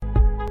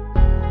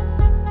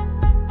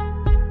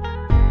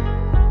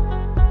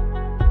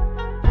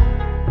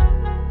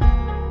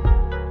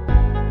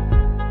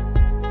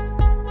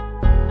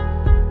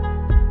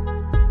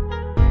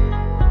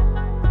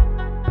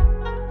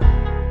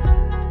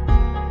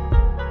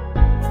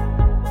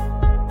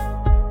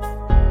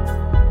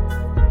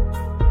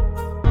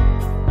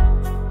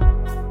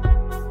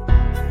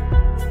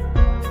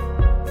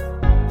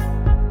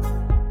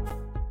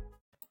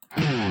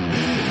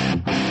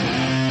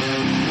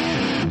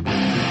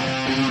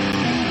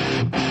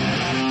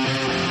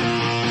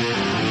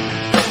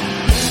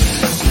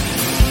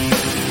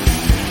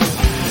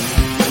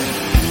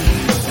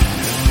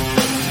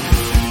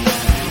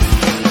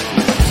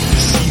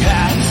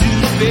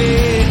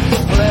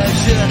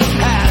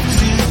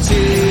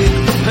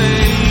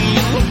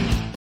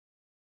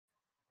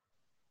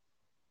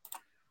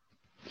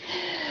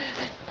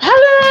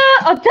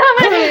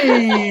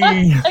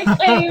penny. I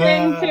came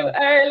in too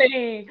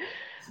early.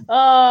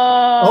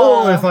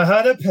 Oh, Oh, if I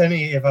had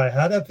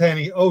a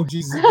penny. Oh,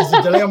 Jesus,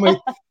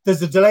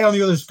 there's a delay on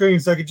the other screen,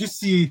 so I could just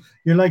see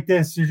you're like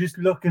this. You're just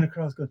looking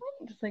across, going,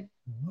 just like,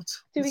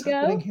 do we what's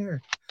happening go?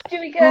 here? Do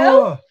we go?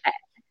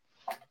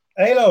 Oh,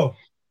 Alo,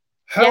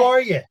 how Yes.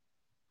 are you?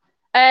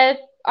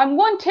 I'm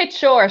one tit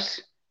short,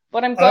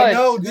 but I'm good. I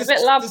know I'm a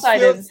bit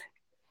lopsided.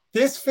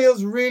 This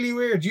feels really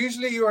weird.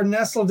 Usually you are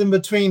nestled in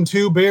between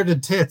two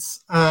bearded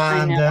tits, I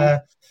and know.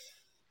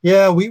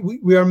 yeah,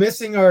 we are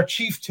missing our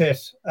chief tit,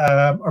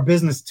 our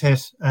business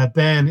tit.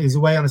 Ben is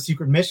away on a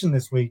secret mission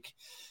this week,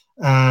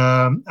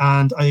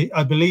 and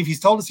I believe he's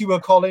told us he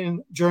will call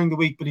in during the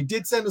week, but he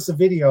did send us a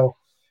video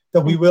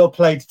that we will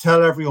play to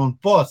tell everyone.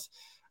 But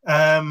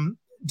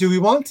do we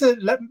want to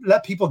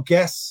let people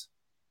guess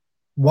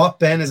what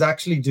Ben is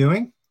actually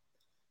doing?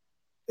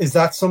 Is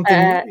that something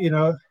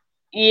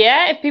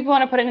Yeah, if people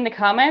want to put it in the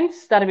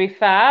comments, that'd be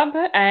fab.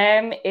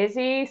 Is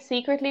he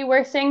secretly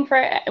working for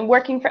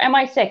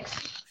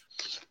MI6?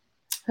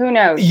 Who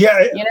knows?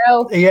 Yeah,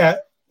 you yeah.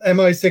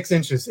 MI 6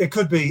 inches. It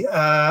could be.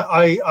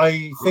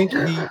 I think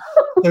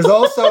there's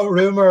also a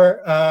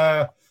rumor.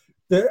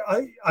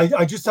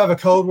 I just have a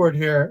code word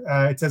here.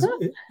 It says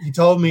he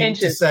told me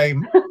Inches. to say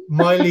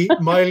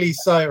Miley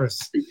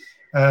Cyrus.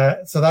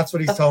 So that's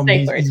what he's told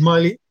me. He's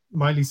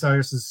Miley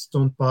Cyrus's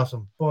stunt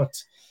bottom. But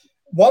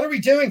what are we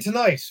doing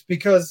tonight?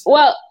 Because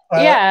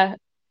yeah,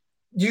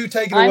 you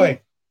take it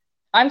away.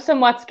 I'm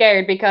somewhat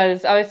scared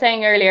because I was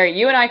saying earlier,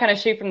 you and I kind of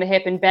shoot from the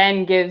hip, and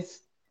Ben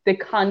gives the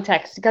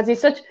context because he's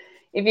such.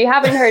 If you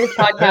haven't heard his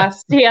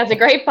podcast, he has a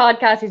great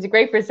podcast. He's a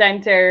great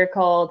presenter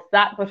called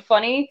That But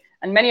Funny,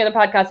 and many other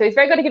podcasts. So he's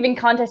very good at giving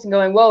context and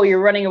going, "Whoa, you're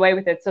running away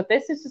with it." So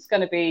this is just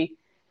going to be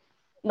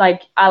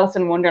like Alice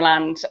in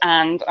Wonderland,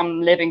 and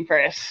I'm living for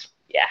it.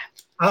 Yeah.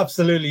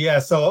 Absolutely, yeah.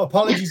 So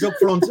apologies up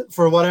front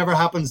for whatever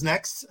happens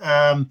next.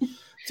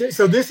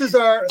 So this is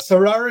our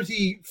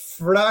sorority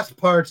frat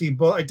party,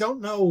 but I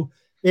don't know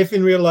if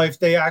in real life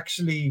they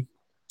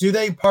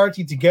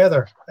party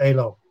together,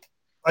 Alo?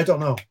 I don't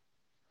know.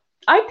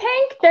 I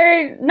think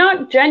they're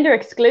not gender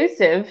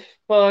exclusive,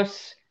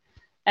 but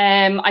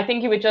I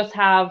think you would just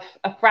have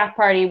a frat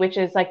party, which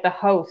is like the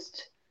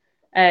host.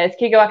 Is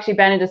Keego actually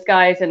Ben in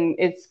disguise, and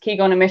is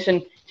Keego on a mission?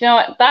 Do you know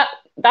what?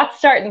 That's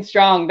starting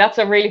strong. That's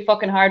a really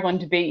fucking hard one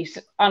to beat,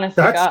 honest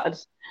to God.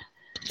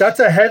 That's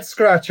a head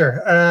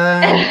scratcher.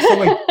 So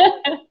wait,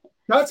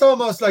 that's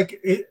almost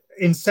like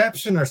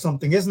Inception or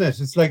something, isn't it?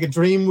 It's like a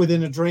dream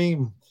within a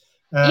dream.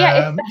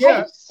 It's the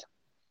house.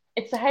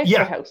 It's the house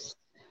for house.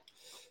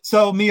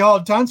 So,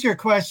 Mihal, to answer your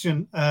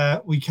question,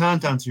 we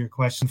can't answer your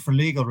question for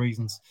legal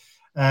reasons.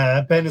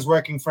 Ben is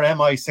working for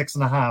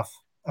MI6.5,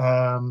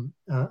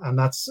 and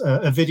that's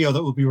a video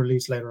that will be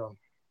released later on.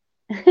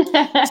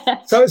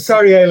 So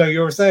sorry, Alo,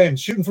 you were saying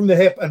shooting from the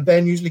hip, and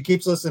Ben usually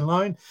keeps us in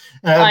line.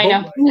 I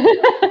know.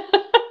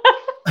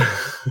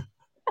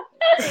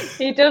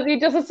 He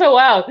does it so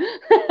well.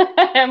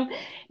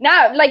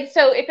 Now,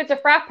 so if it's a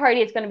frat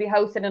party, it's going to be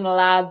hosted in a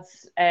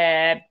lads'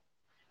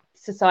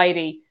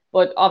 society,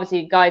 but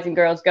obviously guys and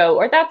girls go,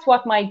 or that's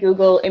what my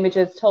Google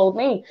images told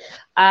me.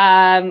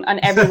 And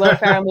every Will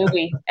Ferrell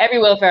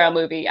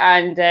movie,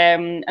 and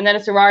then a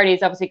sorority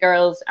is obviously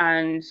girls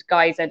and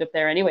guys end up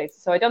there anyways.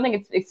 So I don't think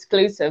it's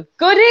exclusive.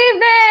 Good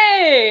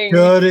evening.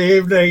 Good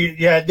evening.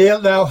 Yeah,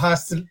 Neil now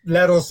has to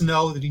let us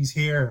know that he's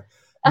here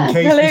in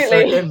case we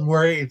start getting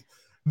worried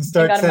and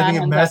start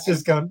sending him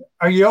messages going,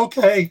 "Are you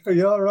okay? Are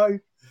you all right?"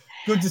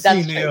 Good to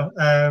see you,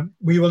 Neil.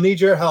 We will need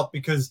your help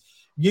because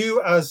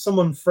you, as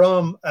someone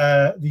from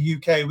the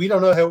UK, we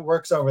don't know how it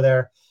works over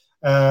there.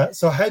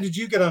 So how did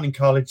you get on in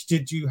college?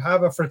 Did you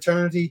have a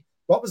fraternity?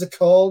 What was it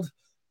called?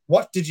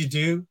 What did you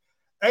do?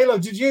 Alo,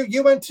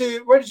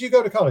 where did you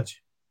go to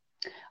college?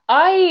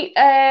 I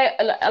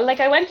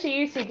went to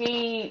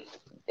UCD,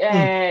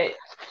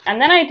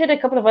 and then I did a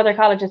couple of other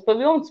colleges, but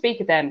we won't speak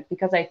of them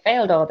because I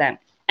failed all of them.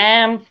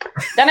 Then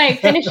I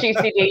finished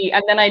UCD,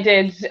 and then I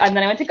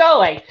went to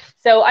Galway.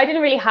 So I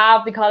didn't really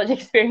have the college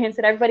experience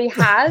that everybody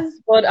has,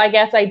 but I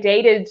guess I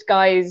dated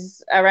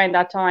guys around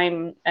that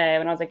time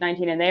when I was like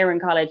 19, and they were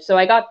in college. So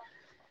I got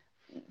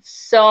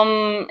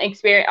some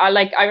experience.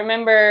 I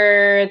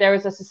remember there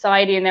was a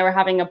society, and they were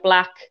having a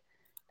black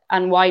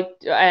and white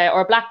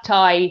or black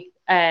tie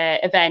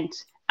event,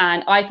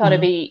 and I thought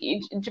it'd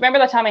be. Do you remember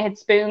that time I had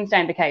spoons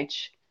down the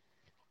couch?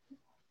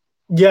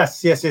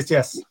 Yes.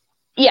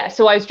 Yeah,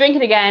 so I was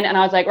drinking again, and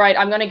I was like, right,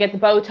 I'm going to get the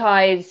bow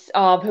ties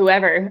of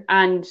whoever,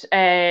 and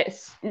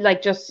just,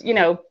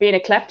 being a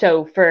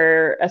klepto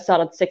for a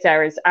solid 6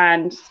 hours,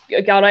 and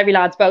got every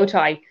lad's bow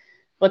tie,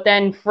 but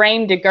then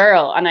framed a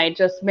girl, and I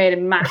just made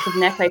a massive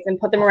necklace and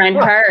put them around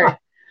her.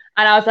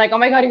 And I was like, oh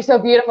my God, you're so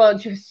beautiful.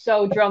 And she was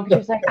so drunk. And she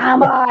was like,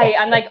 am I?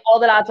 And all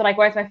the lads were like,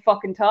 where's my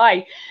fucking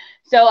tie?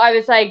 So I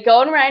was like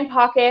going around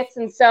pockets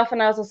and stuff,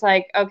 and I was just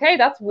like, okay,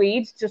 that's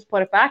weed. Just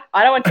put it back.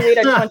 I don't want your weed.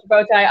 I just want your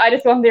bow tie. I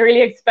just want the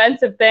really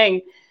expensive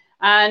thing.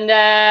 And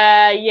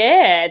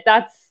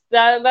that's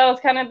That was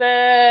kind of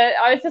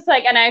I was just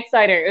like an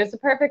outsider. It was a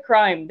perfect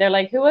crime. They're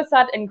like, who was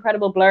that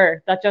incredible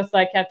blur that just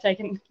like kept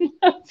taking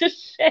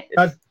just shit?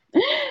 That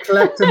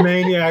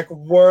kleptomaniac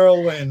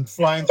whirlwind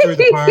flying through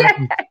the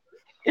party.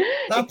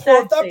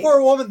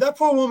 That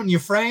poor woman you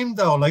framed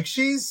though. Like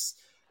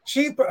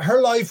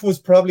her life was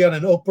probably on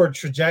an upward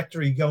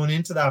trajectory going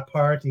into that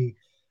party.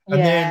 And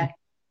then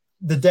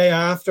the day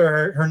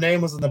after, her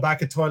name was on the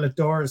back of toilet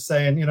doors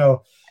saying, you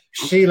know,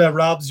 Sheila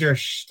robs your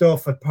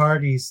stuff at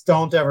parties.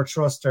 Don't ever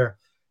trust her.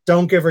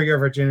 Don't give her your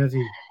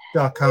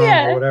virginity.com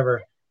or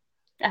whatever.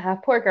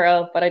 Poor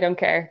girl, but I don't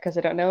care because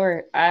I don't know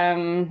her.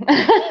 Well,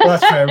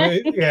 that's fair.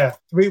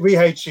 We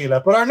hate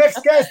Sheila. But our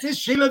next guest is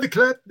Sheila the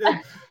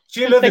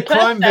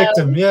crime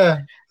victim.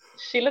 Yeah.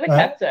 Sheila the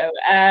klepto.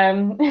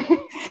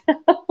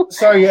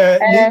 Sorry,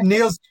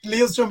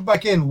 Neil's jumping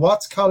back in.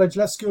 Watts College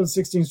left school at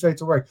 16 straight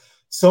to work.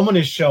 Someone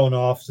is showing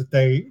off that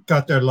they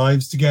got their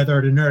lives together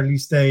at an early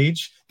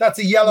stage. That's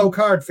a yellow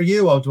card for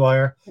you,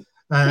 O'Dwyer.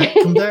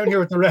 Come down here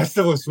with the rest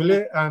of us, will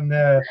you?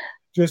 And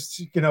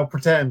just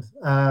pretend.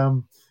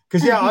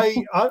 Because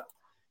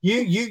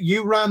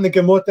you ran the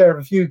gamut there of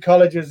a few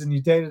colleges, and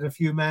you dated a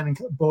few men and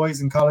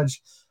boys in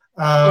college.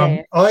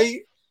 I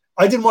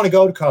didn't want to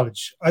go to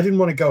college. I didn't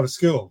want to go to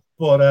school,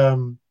 but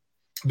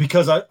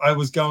because I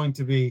was going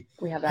to be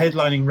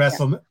headlining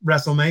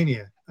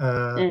WrestleMania.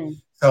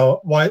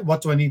 So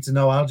what do I need to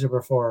know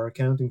algebra for or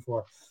accounting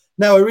for?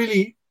 Now, I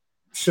really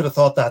should have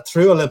thought that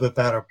through a little bit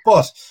better.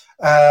 But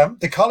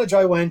the college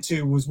I went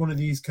to was one of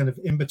these kind of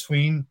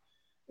in-between.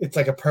 It's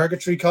like a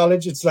purgatory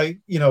college. It's like,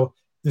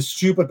 the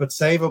stupid but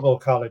savable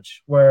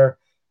college where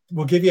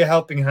we'll give you a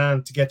helping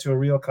hand to get to a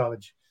real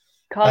college.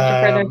 College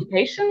of Further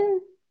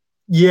Education?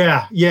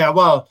 Yeah.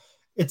 Well,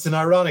 it's an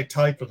ironic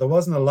title. There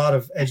wasn't a lot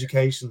of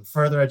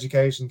further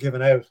education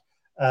given out.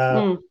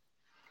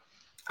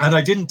 And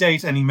I didn't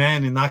date any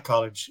men in that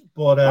college.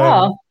 But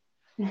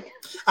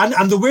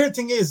and the weird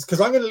thing is,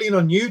 because I'm going to lean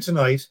on you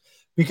tonight,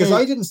 because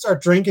I didn't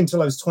start drinking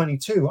until I was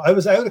 22. I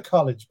was out of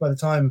college by the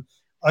time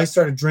I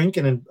started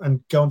drinking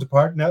and going to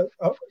party. Now,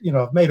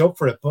 I've made up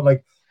for it, but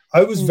like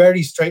I was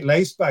very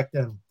straight-laced back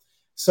then.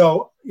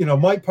 So,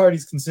 my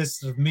parties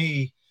consisted of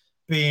me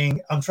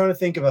being, I'm trying to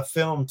think of a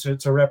film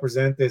to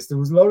represent this. There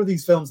was a lot of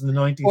these films in the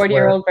 90s.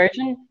 40-year-old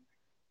virgin?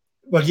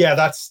 Well,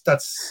 yeah,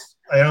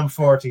 I am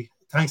 40.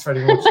 Thanks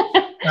very much.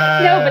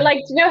 No, but like,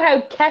 do you know how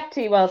kept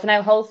he was and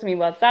how wholesome he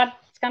was? That's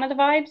kind of the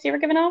vibes you were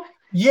giving off?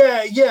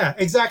 Yeah,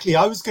 exactly.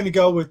 I was going to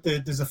go with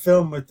there's a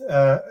film with,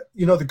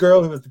 the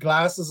girl who has the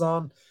glasses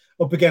on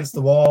up against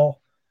the wall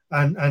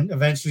and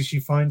eventually she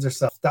finds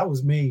herself. That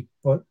was me,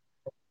 but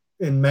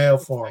in male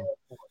form.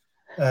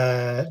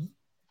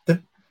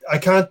 I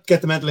can't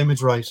get the mental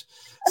image right.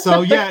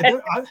 So, yeah,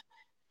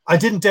 I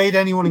didn't date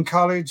anyone in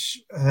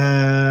college.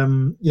 I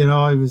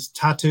was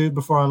tattooed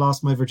before I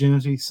lost my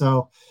virginity.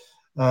 So,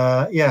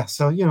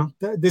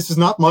 this is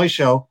not my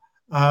show.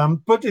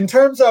 But in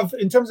terms of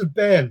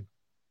Ben,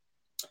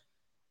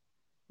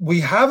 we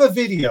have a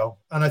video,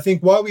 and I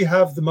think while we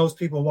have the most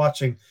people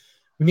watching,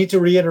 we need to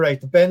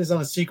reiterate that Ben is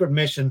on a secret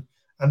mission.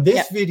 And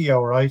this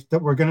video, right,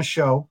 that we're going to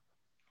show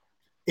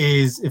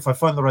is, if I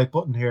find the right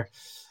button here,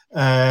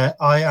 I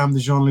am the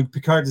Jean-Luc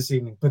Picard this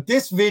evening. But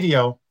this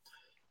video,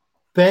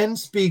 Ben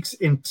speaks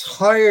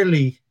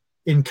entirely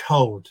in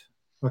code,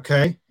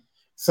 okay?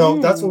 So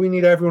that's what we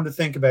need everyone to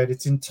think about.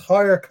 It's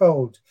entire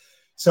code.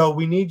 So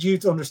we need you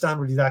to understand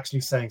what he's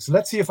actually saying. So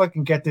let's see if I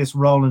can get this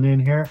rolling in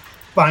here.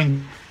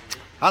 Bang.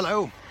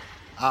 Hello.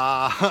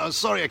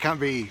 Sorry I can't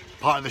be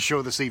part of the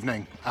show this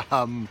evening.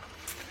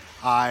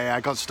 I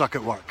got stuck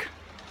at work.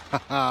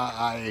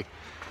 I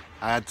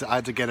had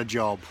to get a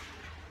job.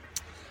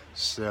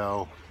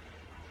 So,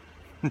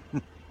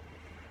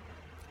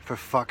 for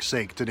fuck's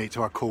sake, donate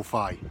to our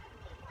Ko-Fi.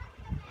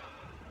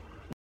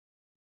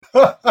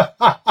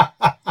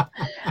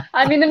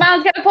 I mean, the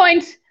man's got a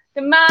point.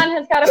 The man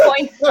has got a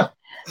point.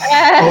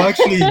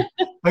 Actually,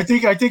 I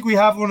think we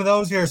have one of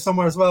those here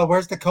somewhere as well.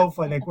 Where's the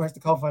Ko-Fi link?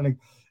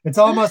 It's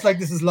almost like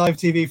this is live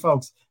TV,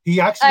 folks. He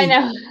actually, I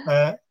know.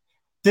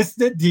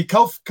 The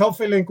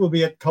Ko-Fi link will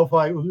be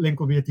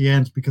at the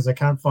end because I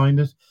can't find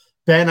it.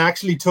 Ben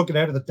actually took it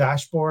out of the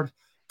dashboard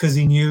because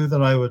he knew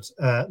that I would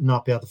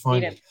not be able to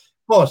find it.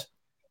 But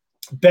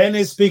Ben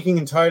is speaking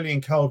entirely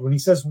in code. When he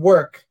says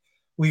work,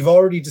 we've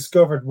already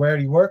discovered where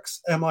he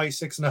works,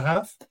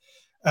 MI6.5.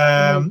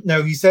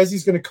 Now he says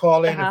he's going to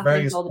call in at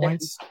various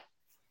points.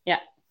 Yeah,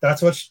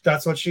 that's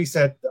what she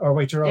said. Or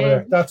wait, you're over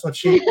there. That's what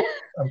she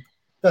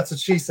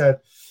said.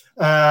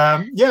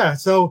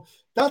 So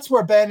that's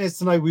where Ben is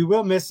tonight. We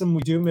will miss him.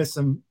 We do miss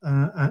him,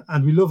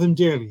 and we love him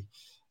dearly.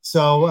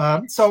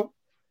 So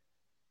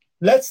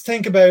let's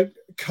think about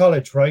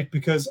college, right?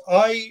 Because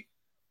I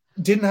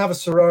didn't have a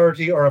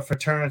sorority or a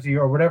fraternity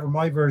or whatever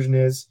my version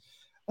is.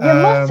 You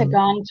must have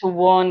gone to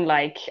one.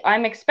 Like,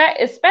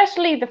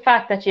 especially the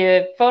fact that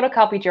you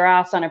photocopied your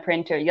ass on a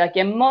printer. Like,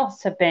 you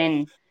must have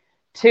been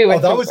to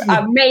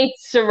a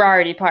mate's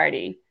sorority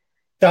party.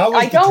 That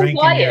was I don't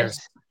buy it.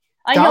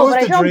 I know,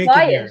 but I don't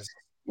buy it.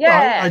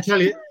 Yeah, I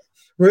tell you,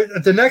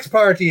 The next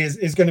party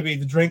is going to be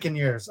the drinking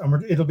years,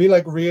 and it'll be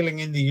like reeling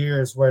in the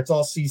years where it's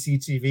all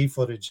CCTV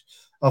footage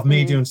of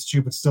me doing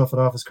stupid stuff at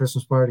office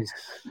Christmas parties.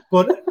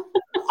 But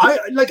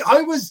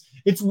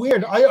it's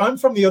weird. I'm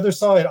from the other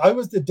side. I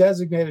was the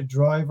designated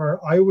driver.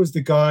 I was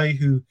the guy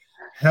who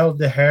held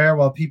the hair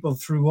while people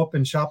threw up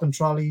in shopping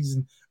trolleys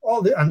and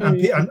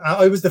and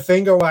I was the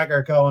finger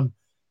wagger going,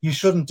 you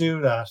shouldn't do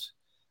that.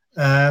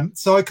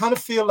 So I kind of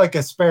feel like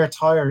a spare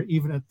tire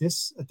even at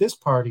this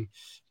party.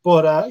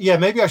 But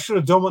maybe I should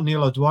have done what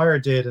Neil O'Dwyer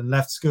did and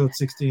left school at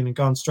 16 and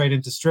gone straight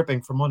into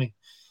stripping for money.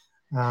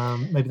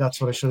 Maybe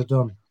that's what I should have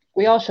done.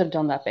 We all should have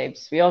done that,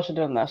 babes. We all should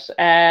have done that.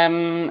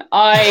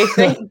 I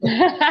think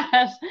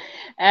that,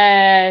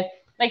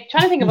 like,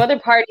 trying to think of other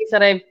parties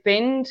that I've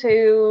been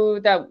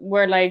to that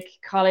were like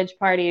college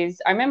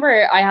parties. I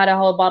remember I had a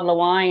whole bottle of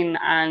wine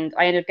and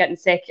I ended up getting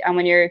sick. And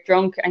when you're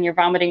drunk and you're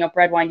vomiting up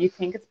red wine, you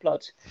think it's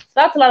blood. So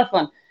that's a lot of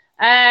fun.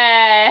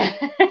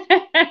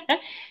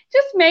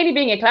 Just maybe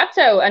being a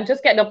klepto and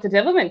just getting up to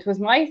devilment was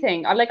my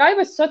thing. I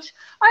was such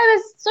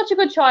a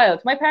good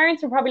child. My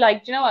parents were probably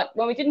like, do you know what?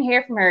 When we didn't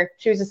hear from her,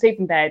 she was asleep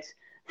in bed.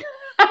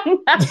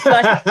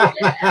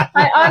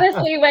 I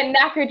honestly went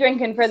knacker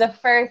drinking for the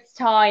first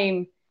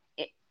time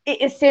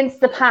since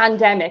the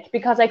pandemic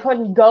because I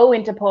couldn't go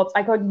into pubs.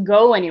 I couldn't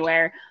go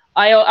anywhere.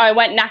 I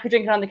went knacker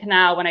drinking on the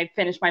canal when I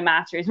finished my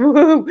master's.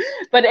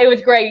 But it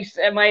was great.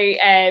 And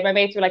my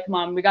mates were like, come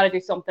on, we got to do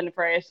something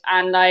for it.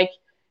 And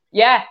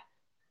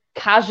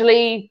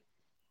casually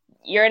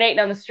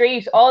urinating on the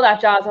street, all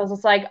that jazz. I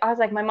was like,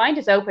 my mind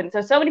is open.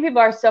 So many people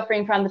are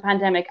suffering from the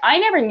pandemic. I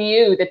never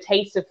knew the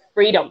taste of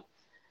freedom.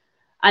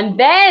 And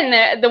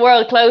then the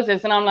world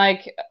closes and I'm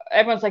like,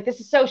 everyone's like,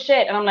 this is so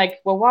shit. And I'm like,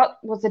 well, what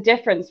was the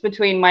difference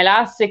between my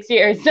last 6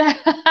 years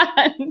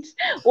and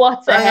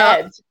what's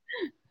ahead?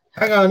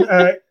 Hang on,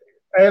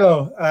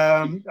 Alo,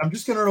 I'm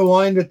just going to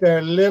rewind it there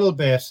a little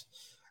bit.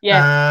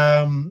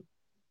 Yeah.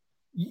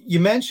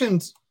 You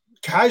mentioned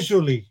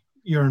casually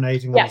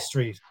urinating on the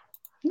street,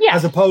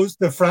 as opposed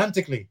to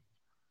frantically.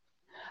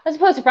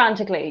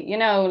 You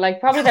know, like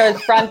probably there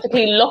was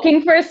frantically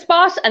looking for a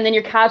spot, and then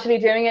you're casually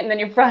doing it, and then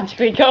you're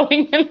frantically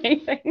going and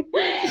leaving.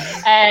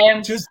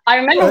 I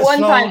remember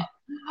one time,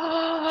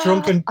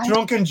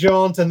 drunken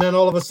jaunt, and then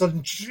all of a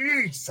sudden,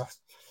 Jesus.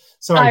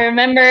 Sorry. I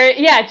remember,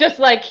 just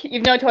like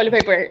you've no toilet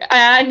paper,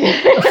 and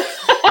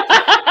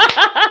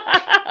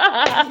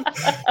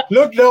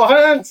look, no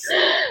hands.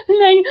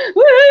 Like,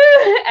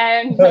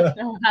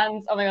 no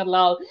hands. Oh my god,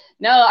 lol.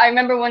 No, I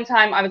remember one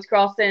time I was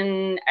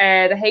crossing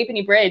the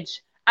Halfpenny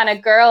Bridge, and a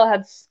girl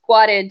had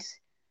squatted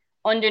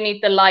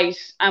underneath the light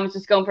and was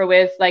just going for a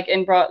whiz, like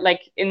in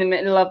the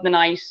middle of the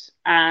night,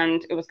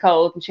 and it was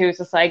cold, and she was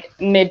just like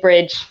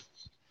mid-bridge,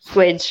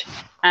 squidge,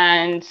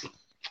 and.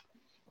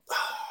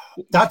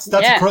 That's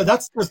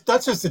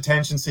just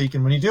attention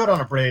seeking. When you do it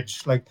on a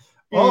bridge, like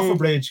off a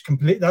bridge,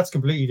 that's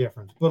completely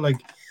different. But like,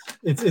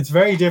 it's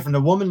very different. A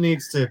woman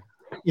needs to,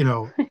 you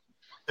know,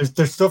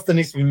 there's stuff that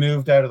needs to be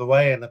moved out of the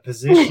way and a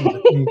position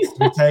that needs to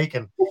be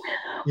taken.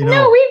 You know,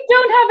 no, we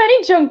don't have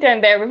any junk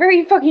down there. We're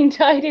very fucking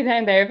tidy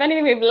down there. If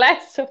anything, we have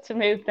less stuff to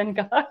move than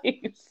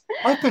guys.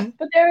 I've been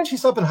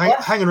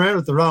hanging around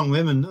with the wrong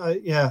women.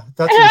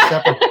 That's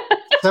a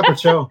separate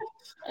show.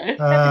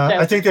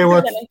 I think they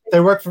work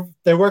for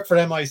MI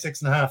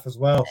 6.5 as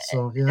well.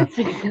 So yeah.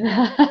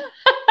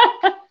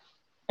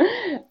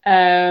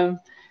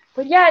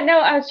 But no,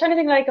 I was trying to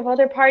think like of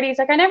other parties.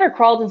 Like I never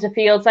crawled into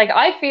fields. Like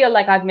I feel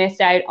like I've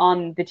missed out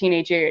on the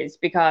teenage years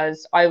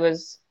because I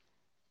was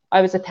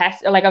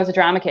a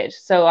drama kid.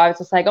 So I was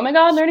just like, oh my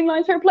god, learning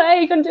lines for a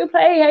play, gonna do a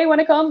play. Hey,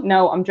 wanna come?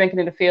 No, I'm drinking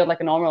in the field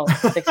like a normal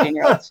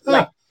 16-year-old.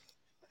 Like,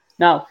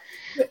 no.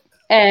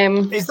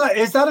 Is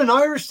that an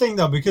Irish thing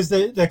though? Because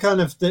the kind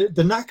of the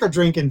knacker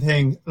drinking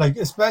thing, like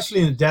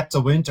especially in the depths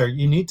of winter,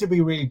 you need to be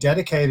really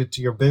dedicated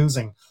to your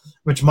boozing,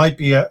 which might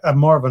be a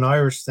more of an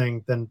Irish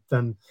thing than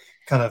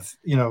kind of,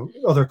 you know,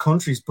 other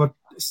countries. But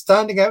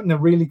standing out in a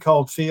really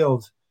cold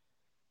field,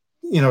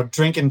 you know,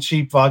 drinking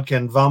cheap vodka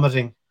and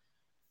vomiting,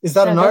 is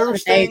that an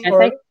Irish thing?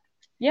 Or,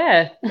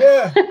 yeah.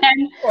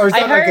 Or is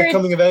that like a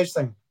coming of age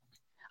thing?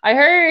 I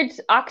heard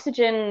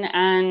Oxygen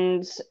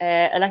and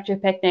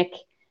Electric Picnic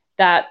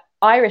that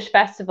Irish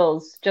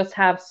festivals just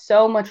have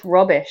so much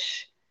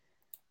rubbish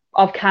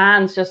of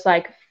cans just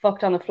like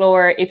fucked on the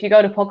floor. If you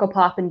go to Puckle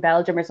Pop in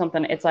Belgium or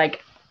something, it's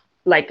like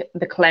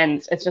the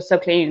cleanse. It's just so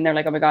clean. And they're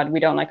like, oh my god,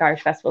 we don't like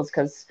Irish festivals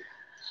because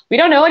we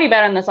don't know any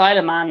better on this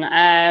island, man.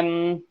 I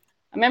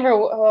remember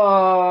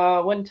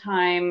one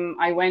time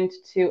I went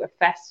to a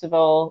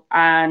festival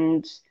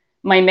and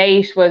my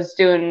mate was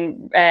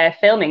doing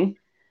filming.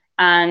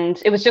 And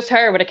it was just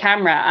her with a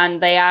camera,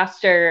 and they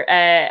asked her,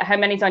 how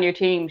many's on your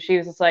team? She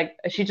was just like,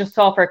 she just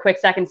saw for a quick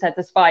second, said,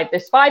 there's five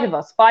of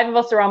us. 5 of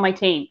us are on my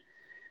team.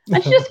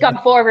 And she just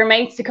got 4 of her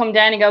mates to come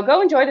down and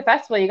go enjoy the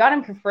festival. You got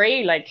them for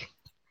free, like,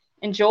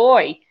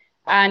 enjoy.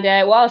 And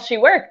while she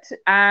worked,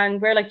 and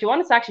we're like, do you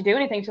want us to actually do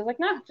anything? She was like,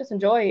 nah, just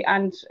enjoy.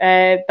 And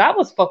that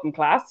was fucking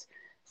class.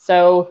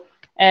 So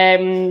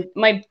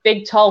My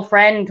big tall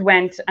friend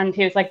went, and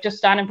he was like, just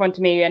stand in front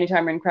of me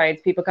anytime we're in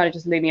crowds. People kind of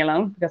just leave me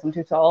alone because I'm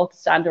too tall to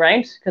stand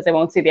around because they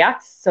won't see the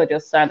acts. So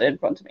just stand in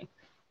front of me.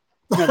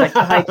 And I was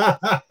like,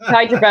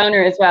 hi to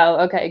Boner as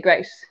well. Okay,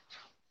 great.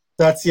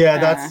 That's we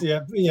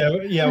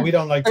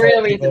don't like the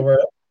real people. Reason.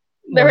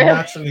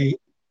 We're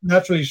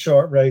naturally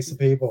short race of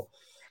people.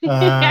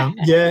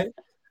 Yeah,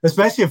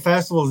 especially at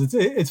festivals.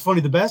 It's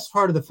funny. The best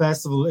part of the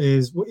festival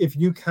is if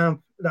you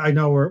camp. I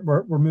know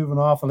we're moving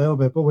off a little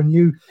bit, but when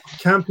you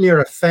camp near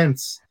a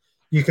fence,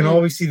 you can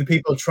always see the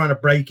people trying to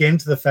break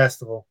into the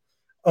festival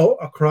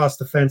across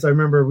the fence. I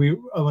remember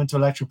I went to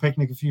Electric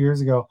Picnic a few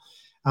years ago,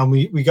 and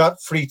we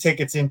got free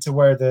tickets into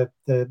where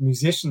the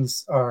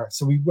musicians are.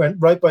 So we went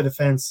right by the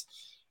fence,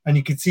 and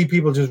you could see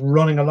people just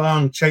running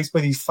along, chased by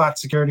these fat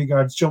security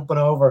guards, jumping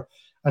over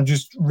and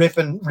just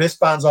ripping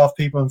wristbands off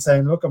people and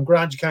saying, "Look, I'm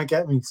grand, you can't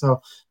get me."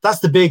 So that's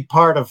the big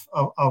part of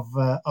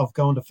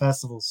going to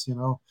festivals, you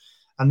know.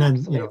 And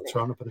then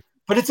thrown up at it.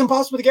 But it's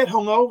impossible to get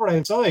hungover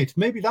outside.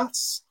 Maybe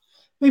that's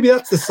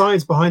the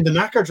science behind the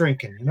knacker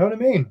drinking. You know what I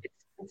mean?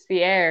 It's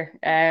the air.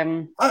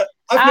 I've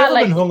never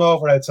been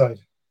hungover outside.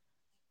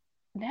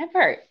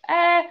 Never.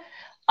 I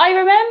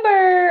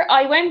remember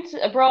I went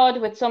abroad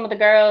with some of the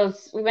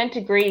girls. We went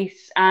to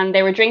Greece and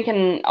they were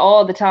drinking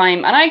all the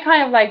time. And I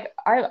kind of like,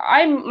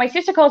 my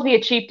sister calls me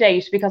a cheap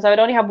date because I would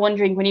only have one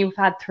drink when you've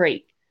had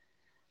three.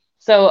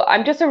 So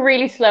I'm just a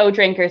really slow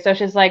drinker. So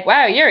she's like,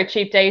 wow, you're a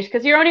cheap date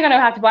because you're only going to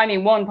have to buy me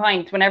 1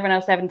 pint when everyone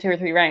else is having 2 or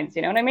 3 rounds.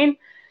 You know what I mean?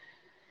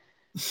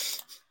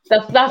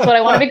 That's what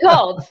I want to be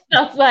called.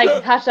 That's like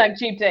hashtag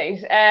cheap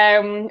date.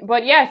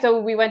 But yeah,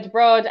 so we went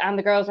abroad and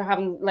the girls were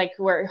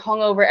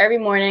hungover every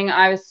morning.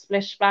 I was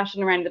splish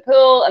splashing around the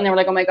pool and they were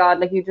like, oh my God,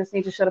 like you just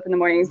need to shut up in the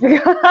mornings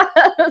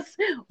because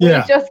we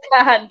just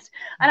can't.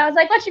 And I was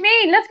like, what do you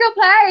mean? Let's go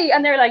play.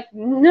 And they were like,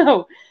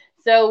 no.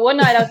 So one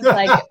night I was just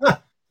like,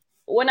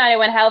 one night I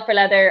went hell for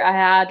leather. I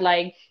had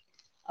like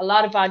a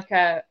lot of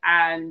vodka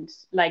and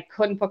like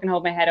couldn't fucking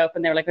hold my head up.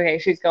 And they were like, okay,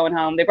 she's going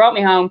home. They brought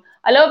me home.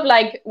 I love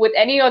like with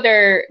any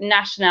other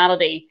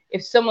nationality,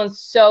 if someone's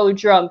so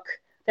drunk,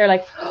 they're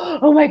like,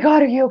 oh my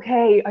God, are you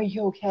okay? Are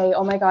you okay?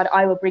 Oh my God,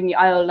 I'll bring you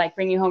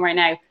home right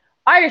now.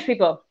 Irish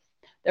people,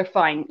 they're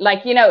fine.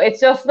 Like, you know, it's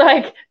just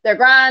like they're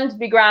grand,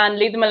 be grand,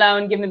 leave them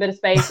alone, give them a bit of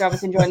space. They're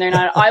obviously enjoying their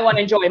night. I want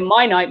to enjoy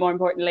my night more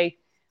importantly.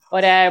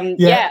 But they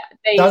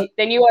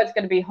knew I was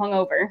going to be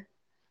hungover.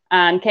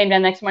 And came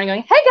down next morning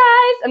going, hey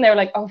guys. And they were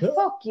like, oh,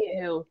 fuck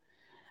you.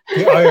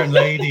 The Iron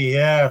Lady,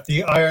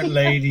 the Iron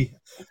Lady.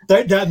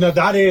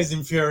 That is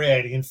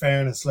infuriating, in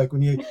fairness. Like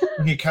when you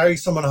carry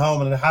someone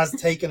home and it has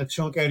taken a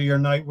chunk out of your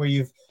night where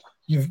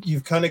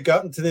you've kind of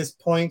gotten to this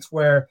point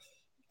where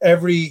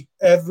every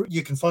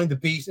you can find the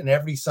beat in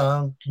every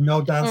song,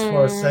 no dance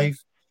floor is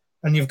safe.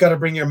 And you've got to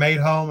bring your mate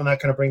home and that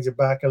kind of brings you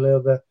back a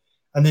little bit.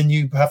 And then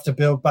you have to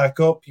build back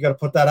up. You got to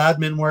put that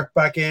admin work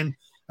back in.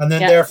 And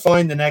then they're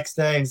fine the next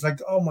day. And it's like,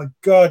 oh my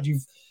God,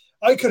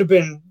 I could have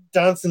been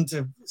dancing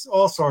to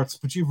all sorts,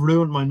 but you've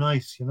ruined my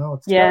night. You know,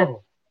 it's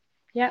terrible.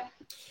 Yeah.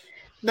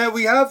 Now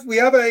we have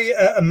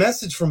a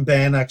message from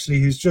Ben actually,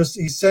 he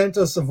sent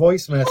us a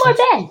voice message.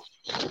 Oh,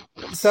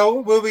 Ben. So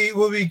will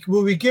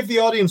we give the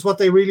audience what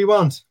they really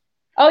want?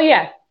 Oh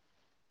yeah.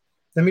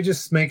 Let me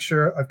just make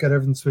sure I've got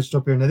everything switched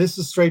up here. Now this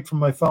is straight from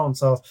my phone,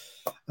 so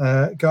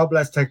God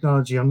bless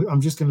technology.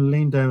 I'm just going to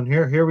lean down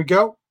here. Here we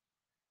go.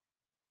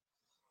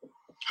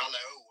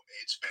 Hello,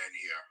 it's Ben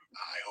here.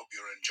 I hope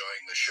you're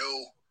enjoying the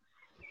show.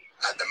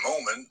 At the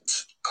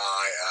moment,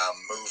 I am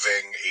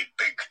moving a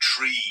big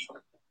tree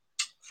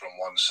from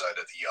one side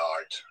of the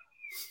yard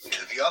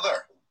to the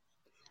other.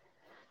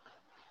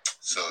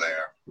 So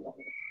there.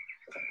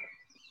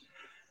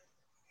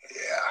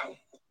 Yeah.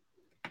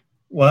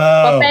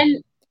 Wow. But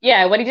Ben,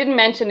 what he didn't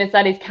mention is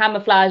that he's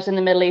camouflaged in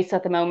the Middle East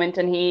at the moment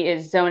and he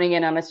is zoning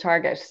in on his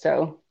target,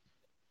 so...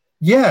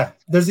 Yeah,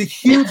 there's a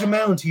huge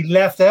amount he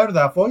left out of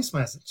that voice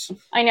message.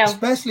 I know.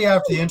 Especially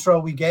after the intro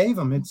we gave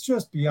him. It's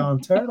just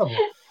beyond terrible.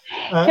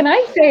 Can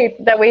I say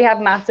that we have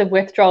massive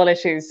withdrawal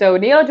issues? So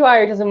Neil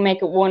Dwyer doesn't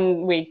make it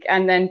 1 week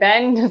and then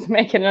Ben doesn't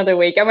make it another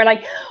week. And we're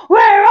like,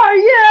 where are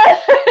you?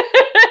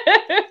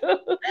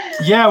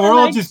 Yeah, we're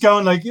all just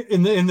going like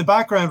in the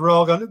background, we're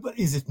all going, but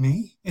is it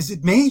me? Is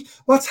it me?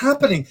 What's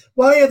happening?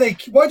 Why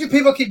do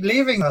people keep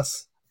leaving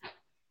us?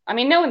 I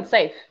mean, no one's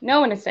safe.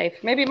 No one is safe.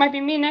 Maybe it might be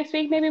me next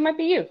week. Maybe it might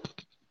be you.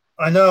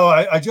 I know.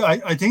 I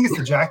think it's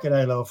the jacket,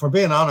 Alo. For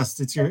being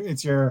honest, it's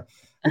your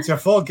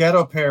full get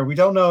up here. We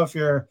don't know if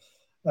you're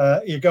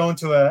going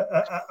to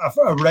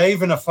a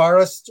rave in a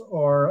forest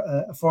or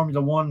a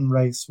Formula One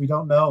race. We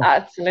don't know.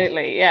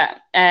 Absolutely, yeah.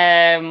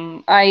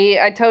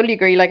 I totally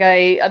agree. Like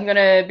I'm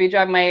gonna be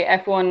driving my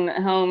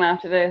F1 home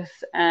after this.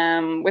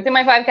 Within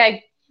my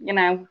 5K.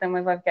 Within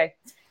my 5K.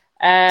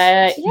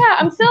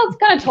 I'm still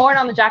kind of torn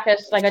on the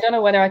jacket. Like I don't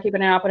know whether I keep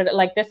it or not, but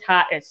like this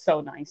hat is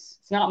so nice.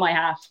 It's not my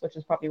hat, which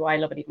is probably why I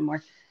love it even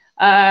more.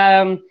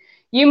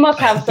 You must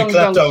have some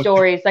drunk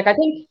stories. Like I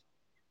think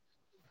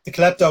the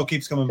klepto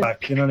keeps coming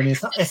back. You know what I mean?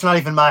 It's not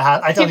even my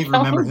hat. I don't even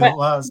remember who it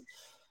was.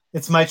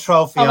 It's my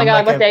trophy. Oh my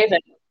God, what day is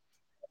it?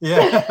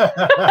 Yeah.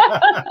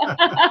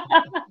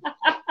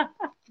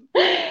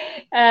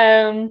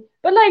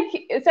 But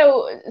like,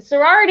 so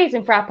sororities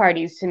and frat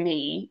parties to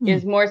me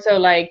is more so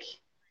like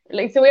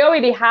so we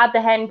already had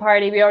the hen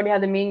party, we already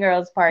had the mean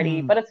girls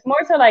party, but it's more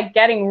so like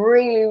getting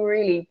really,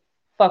 really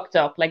fucked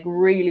up, like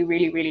really,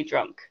 really, really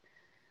drunk.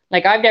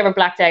 Like I've never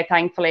blacked out,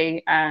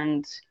 thankfully,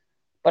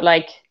 but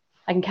like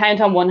I can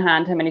count on one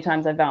hand how many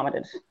times I've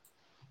vomited.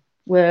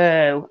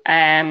 Whoa.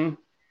 I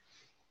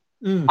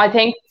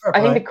think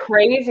the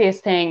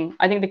craziest thing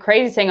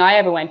I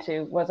ever went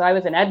to was I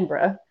was in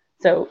Edinburgh.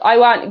 So I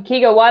want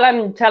Keego, while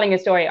I'm telling a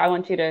story, I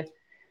want you to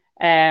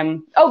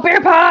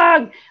beer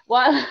pong.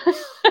 Well,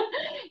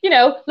 you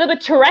know, a little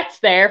bit Tourette's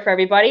there for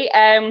everybody.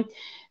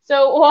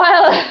 So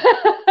while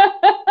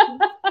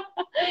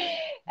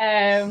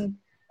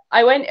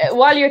I went,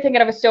 while you're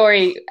thinking of a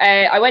story,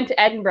 I went to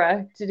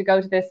Edinburgh to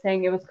go to this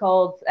thing. It was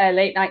called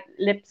Late Night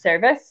Lip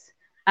Service,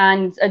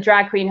 and a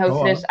drag queen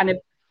hosted it, and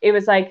it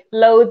was like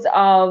loads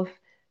of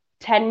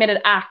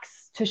 10-minute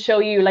acts to show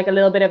you like a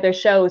little bit of their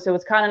show. So it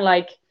was kind of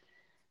like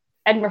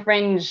Edinburgh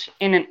Fringe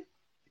in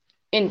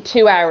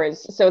 2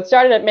 hours. So it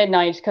started at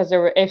midnight because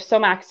if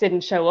some acts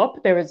didn't show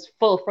up, there was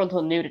full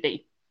frontal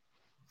nudity.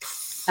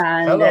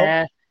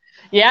 And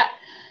yeah.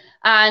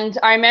 And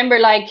I remember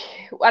like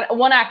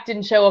one act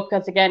didn't show up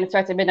because again, it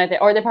starts at midnight,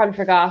 or they probably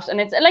forgot.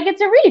 And it's a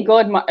really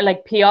good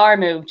like PR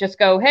move. Just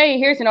go, hey,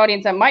 here's an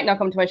audience that might not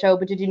come to my show,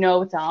 but did you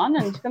know it's on?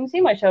 And come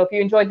see my show if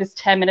you enjoyed this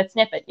 10-minute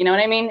snippet. You know what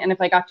I mean? And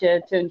if I got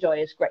you to enjoy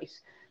it, great.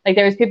 Like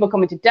there was people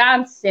coming to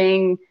dance,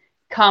 sing,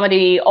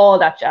 comedy, all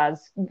that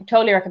jazz.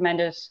 Totally recommend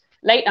it.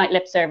 Late Night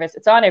Lip Service.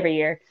 It's on every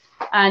year.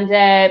 And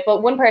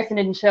but one person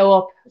didn't show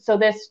up. So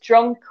this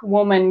drunk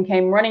woman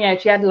came running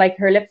out. She had like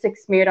her lipstick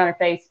smeared on her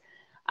face,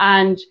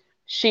 and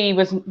she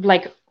was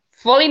like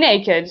fully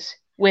naked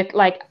with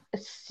like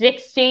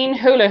 16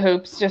 hula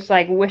hoops, just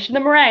like wishing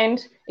them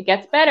around. It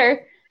gets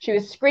better. She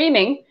was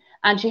screaming,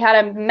 and she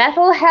had a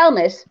metal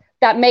helmet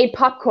that made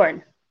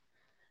popcorn.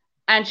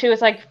 And she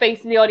was like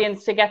facing the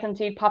audience to get them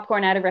to eat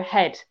popcorn out of her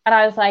head. And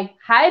I was like,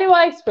 how do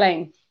I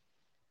explain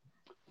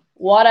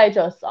what I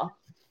just saw?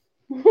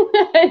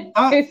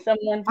 That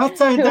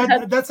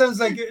sounds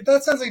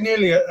like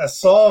nearly a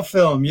Saw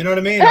film. You know what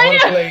I mean? I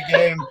want to play a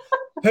game,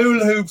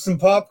 hula hoops and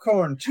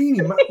popcorn. Genie,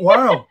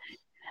 wow!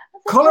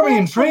 Color me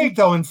intrigued,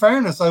 though. In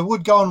fairness, I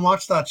would go and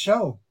watch that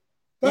show.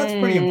 That's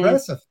pretty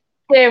impressive.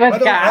 It was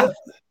gas.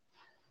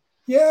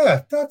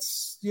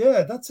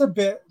 That's a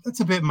bit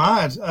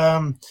mad.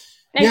 I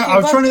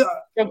was trying to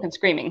drunk and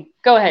screaming.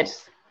 Go ahead.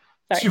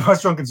 Sorry. She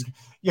was drunk and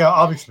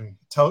obviously,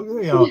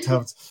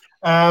 totes.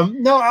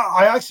 No,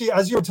 I actually,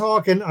 as you were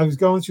talking, I was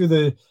going through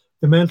the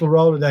mental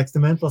Rolodex, the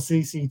mental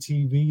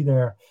CCTV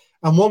there.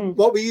 And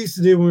what we used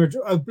to do when we were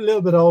a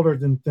little bit older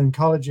than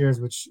college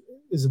years, which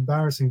is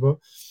embarrassing, but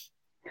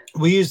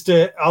we used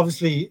to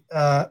obviously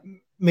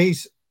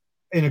meet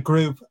in a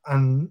group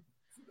and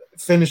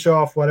finish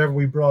off whatever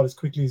we brought as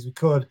quickly as we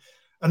could,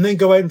 and then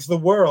go out into the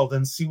world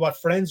and see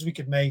what friends we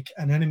could make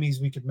and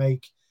enemies we could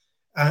make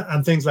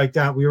and things like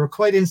that. We were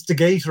quite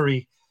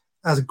instigatory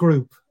as a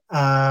group.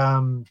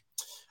 And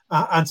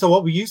so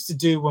what we used to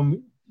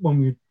do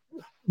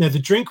now the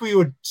drink we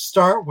would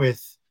start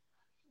with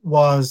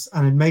was,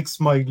 and it makes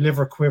my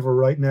liver quiver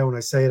right now when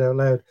I say it out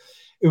loud,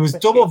 it was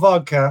double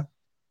vodka.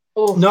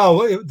 Oh.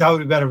 No, that would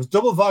be better. It was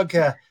double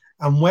vodka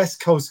and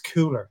West Coast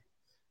Cooler.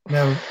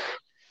 Now,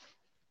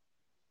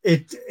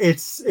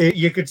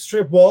 you could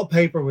strip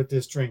wallpaper with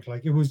this drink.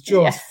 Like, it was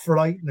just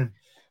frightening.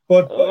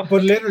 But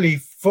literally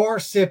 4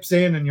 sips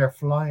in and you're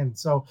flying.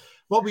 So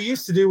what we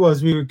used to do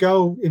was we would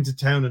go into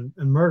town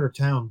and murder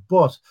town,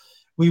 but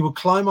we would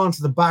climb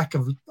onto the back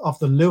of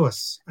the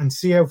Lewis and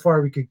see how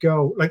far we could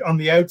go, like on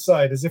the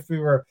outside, as if we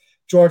were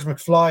George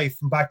McFly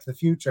from Back to the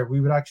Future.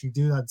 We would actually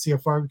do that and see how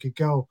far we could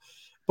go.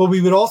 But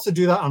we would also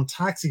do that on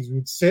taxis. We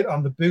would sit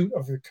on the boot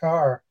of the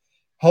car,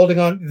 holding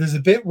on. There's a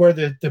bit where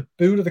the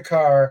boot of the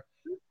car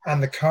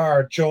and the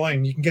car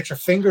join. You can get your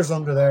fingers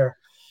under there,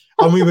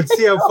 and we would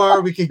see how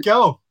far we could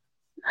go.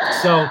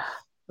 So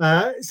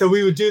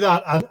we would do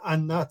that,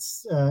 and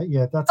that's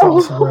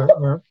obviously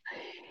where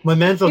my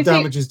mental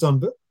damage is done.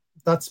 But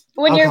that's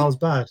alcohol's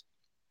bad.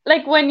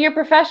 Like when you're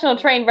professional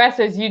trained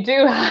wrestlers, you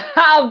do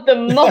have the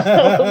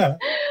muscles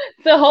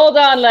to hold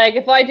on. Like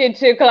if I did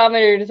 2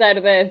 kilometers out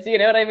of this, you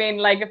know what I mean?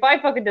 Like if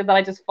I fucking did that,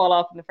 I just fall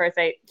off in the first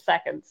 8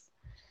 seconds.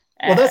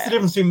 Well, that's the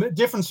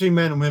difference between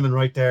men and women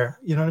right there.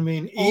 You know what I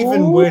mean?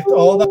 Even with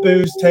all the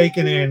booze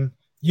taken in,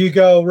 you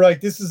go, right,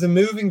 this is a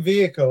moving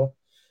vehicle.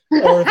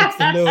 Or if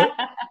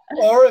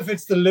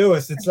it's the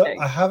Lewis, it's okay.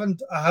 I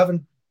haven't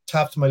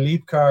tapped my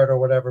leap card or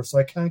whatever, so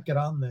I can't get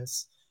on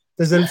this.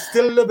 There's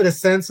still a little bit of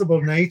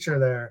sensible nature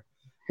there,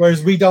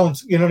 whereas we don't.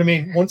 You know what I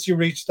mean? Once you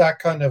reach that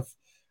kind of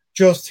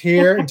just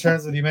here in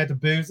terms of the amount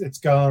of booze, it's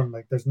gone.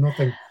 Like there's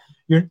nothing.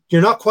 You're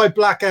not quite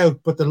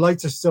blackout, but the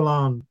lights are still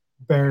on,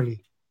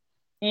 barely.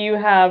 You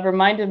have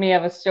reminded me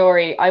of a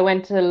story. I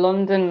went to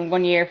London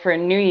one year for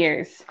New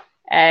Year's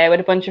with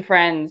a bunch of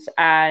friends,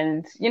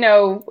 and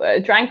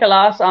drank a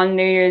lot on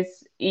New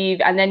Year's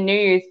Eve, and then New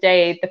Year's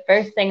Day, the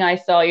first thing I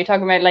saw, you're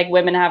talking about like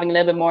women having a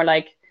little bit more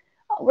like,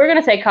 oh, we're going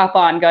to say cop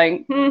on,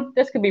 going,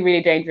 this could be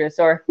really dangerous,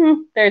 or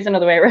there's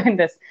another way around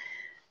this.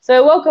 So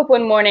I woke up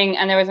one morning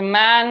and there was a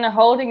man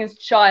holding his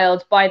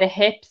child by the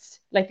hips,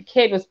 like the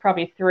kid was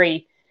probably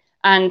 3,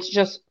 and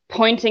just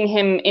pointing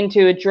him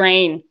into a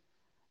drain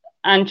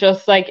and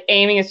just like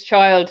aiming his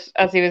child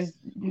as he was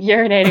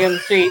urinating on the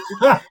street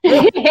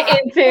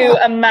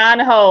into a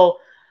manhole.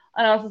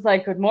 And I was just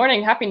like, good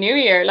morning, happy new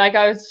year. Like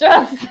I was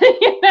just,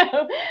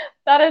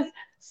 that is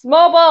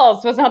small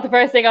balls was not the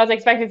first thing I was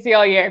expecting to see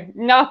all year.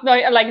 Not how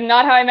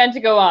I meant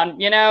to go on,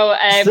 but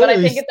I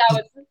think that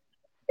was,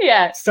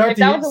 yeah. Start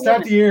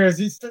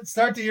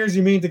the years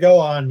you mean to go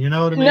on, you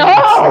know what I mean?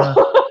 No!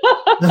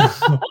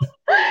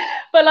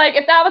 But like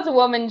if that was a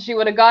woman, she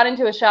would have gone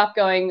into a shop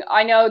going,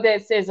 I know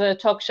this is a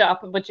tuck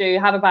shop, but you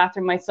have a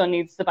bathroom, my son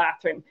needs the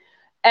bathroom.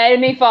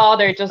 Any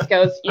father just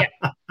goes, yeah,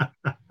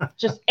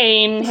 just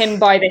aim him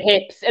by the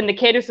hips, and the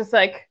kid is just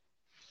like,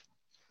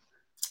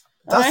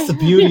 that's the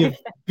beauty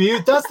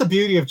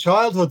of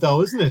childhood,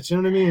 though, isn't it? You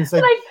know what I mean? It's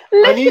like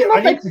lift him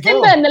up like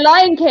Simba and the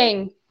Lion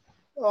King.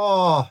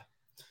 Oh,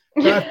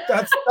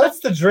 that's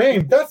the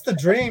dream. That's the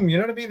dream. You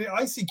know what I mean?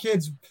 I see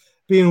kids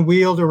being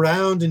wheeled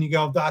around, and you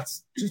go,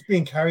 that's just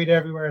being carried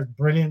everywhere. It's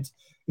brilliant.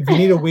 If you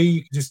need a wee,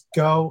 you can just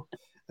go.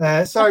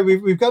 Sorry,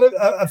 we've got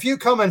a few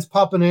comments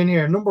popping in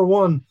here. Number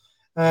one.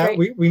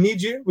 We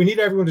need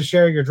everyone to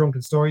share your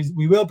drunken stories.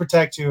 We will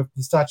protect you if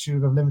the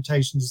statute of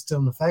limitations is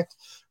still in effect.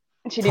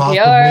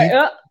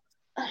 GDPR.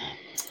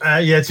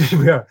 Yeah,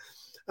 GDPR.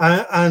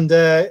 And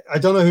I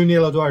don't know who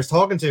Neil O'Dwyer is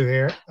talking to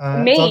here.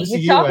 Me.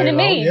 He's talking to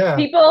me. Yeah.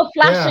 People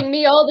flashing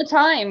me all the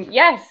time.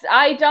 Yes,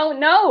 I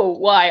don't know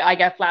why I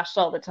get flashed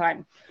all the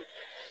time.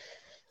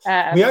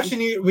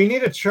 We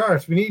need a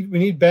chart. We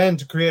need Ben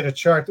to create a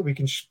chart that we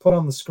can put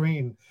on the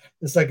screen.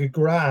 It's like a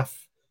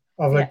graph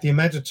of like the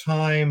amount of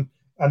time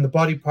and the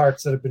body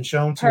parts that have been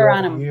shown to you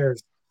over the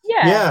years.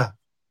 Yeah.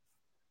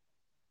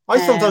 I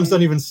sometimes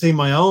don't even see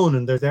my own,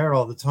 and they're there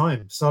all the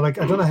time. So, like,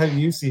 I don't know how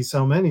you see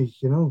so many,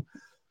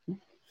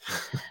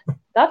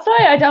 That's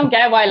why I don't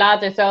get why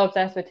lads are so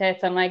obsessed with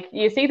tits. I'm like,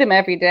 you see them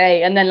every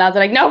day, and then lads are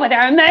like, no, but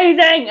they're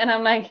amazing. And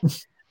I'm like,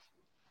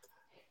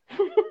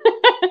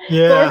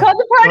 yeah. So we're called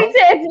the party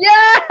tits.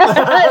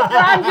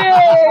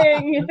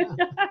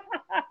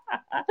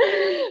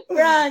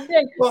 Yeah.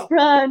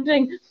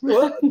 Branding.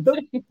 Well,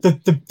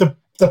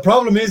 the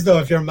problem is, though,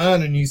 if you're a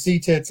man and you see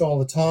tits all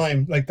the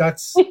time, like that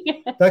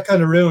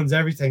kind of ruins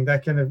everything.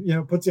 That kind of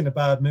puts you in a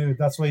bad mood.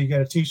 That's why you get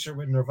a T-shirt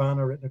with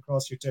Nirvana written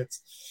across your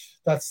tits.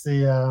 That's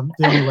the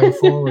only way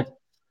forward.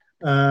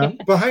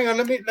 But hang on,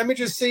 let me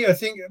just see. I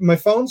think my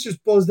phone's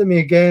just buzzed at me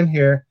again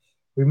here.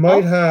 We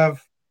might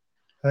have.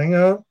 Hang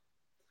on.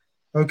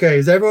 Okay,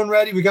 is everyone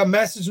ready? We got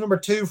message number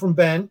 2 from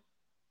Ben.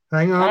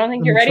 Hang on. I don't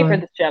think you're ready for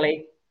this,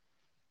 Jelly.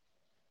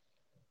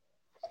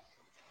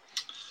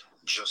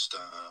 Just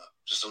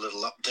a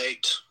little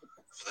update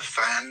for the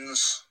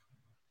fans.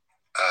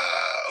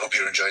 Hope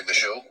you're enjoying the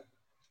show.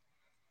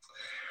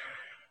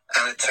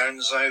 And it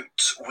turns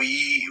out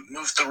we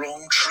moved the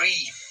wrong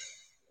tree.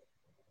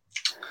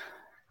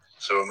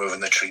 So we're moving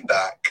the tree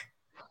back.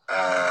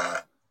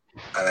 And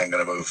then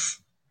going to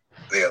move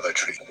the other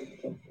tree.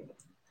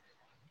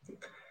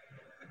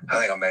 I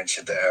think I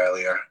mentioned it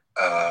earlier.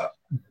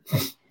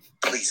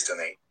 Please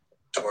donate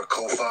to our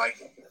Ko-Fi.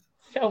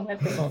 So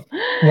miserable.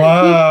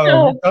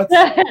 Wow.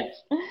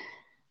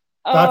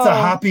 That's a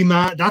happy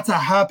man. That's a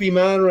happy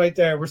man right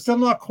there. We're still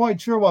not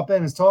quite sure what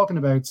Ben is talking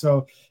about.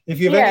 So if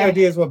you have any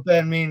ideas what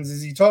Ben means,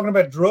 is he talking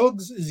about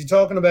drugs? Is he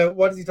talking about,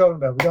 what is he talking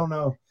about? We don't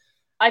know.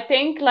 I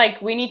think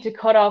like we need to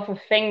cut off a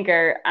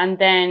finger and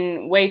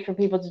then wait for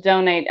people to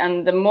donate.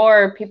 And the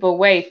more people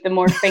wait, the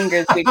more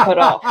fingers we cut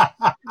off.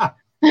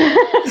 I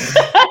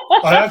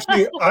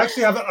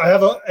actually have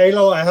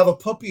a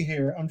puppy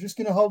here. I'm just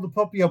gonna hold the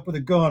puppy up with a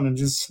gun and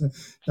just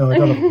no, I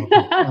don't have a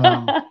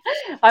puppy.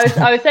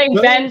 I was saying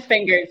Ben's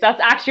fingers.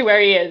 That's actually where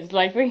he is.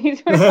 Like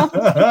he's yeah.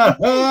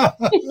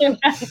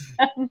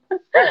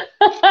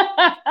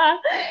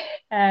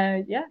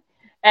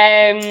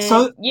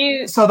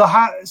 So the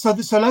hat. So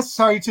let's.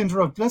 Sorry to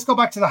interrupt. Let's go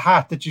back to the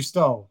hat that you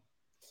stole.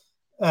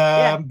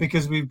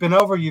 Because we've been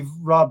over. You've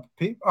robbed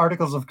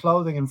articles of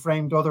clothing and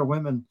framed other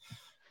women.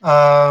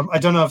 I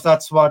don't know if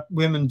that's what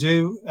women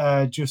do,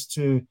 just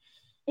to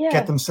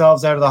get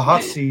themselves out of the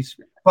hot seat.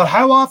 But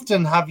how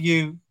often have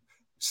you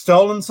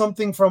stolen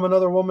something from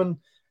another woman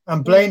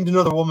and blamed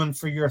another woman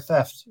for your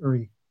theft,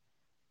 Uri?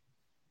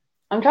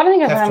 I'm trying to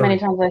think of how many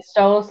times I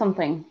stole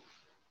something.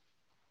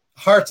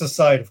 Hearts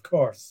aside, of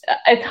course.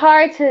 It's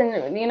hard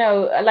to,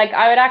 like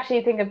I would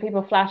actually think of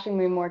people flashing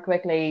me more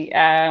quickly.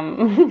 I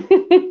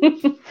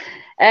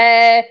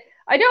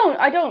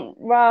don't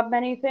rob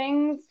many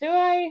things, do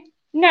I?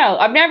 No,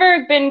 I've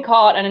never been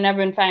caught and I've never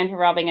been found for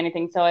robbing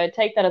anything, so I'd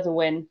take that as a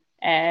win.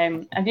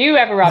 Have you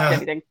ever robbed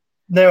anything?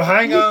 Now,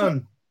 hang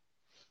on.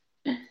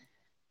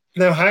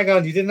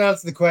 You didn't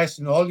answer the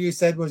question. All you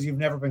said was you've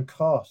never been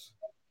caught.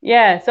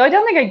 Yeah, so I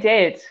don't think I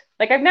did.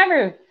 I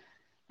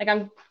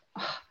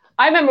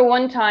remember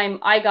one time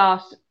I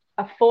got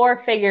a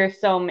 4-figure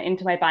sum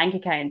into my bank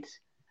account,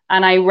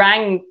 and I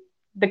rang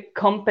the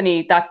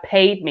company that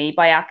paid me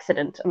by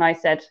accident, and I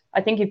said,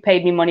 I think you've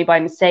paid me money by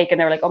mistake. And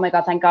they were like, oh my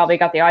God, thank God we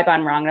got the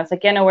IBAN wrong. And I was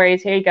like, yeah, no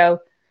worries, here you go.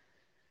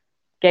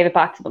 Gave it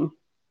back to them.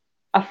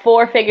 A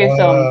 4-figure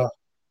sum.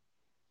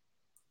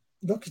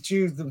 Look at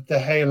you, the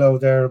halo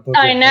there.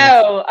 I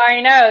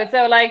know.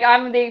 So like,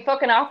 I'm the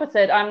fucking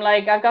opposite. I'm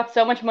like, I've got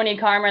so much money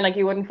karma, like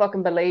you wouldn't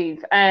fucking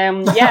believe. Yeah,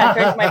 I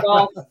turned to my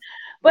boss.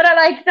 But I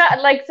like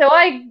that, like, so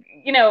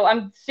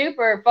I'm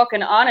super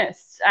fucking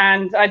honest.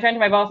 And I turned to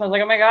my boss and I was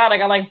like, oh my God, I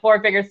got like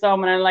 4-figure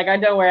sum. And I'm like, I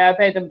don't worry, I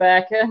paid them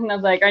back. And I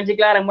was like, aren't you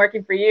glad I'm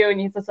working for you? And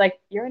he's just like,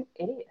 you're an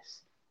idiot.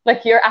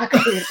 Like, you're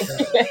actually an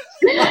idiot.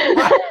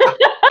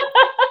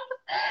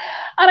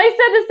 And I said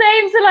the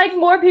same to like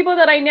more people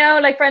that I know,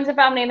 like friends and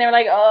family, and they were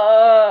like,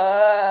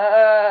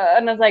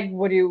 and I was like,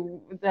 what do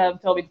you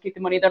told me to keep the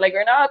money? They're like,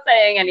 we're not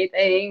saying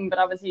anything, but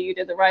obviously you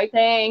did the right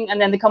thing.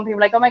 And then the company were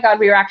like, oh my God,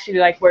 we were actually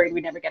like worried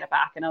we'd never get it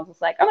back. And I was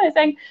just like,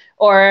 amazing.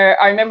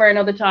 Or I remember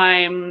another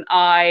time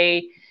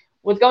I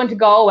was going to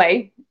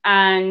Galway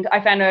and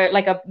I found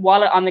a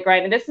wallet on the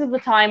ground. And this is the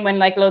time when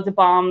like loads of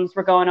bombs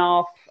were going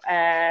off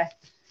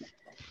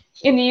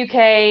in the UK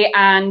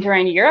and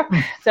around Europe.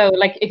 So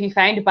like if you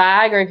found a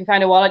bag or if you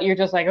found a wallet, you're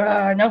just like,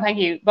 oh, no, thank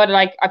you. But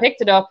like I picked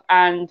it up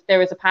and there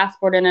was a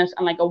passport in it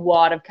and like a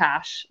wad of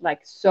cash, like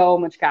so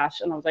much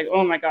cash. And I was like,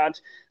 oh my God.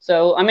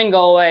 So I'm in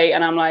Galway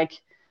and I'm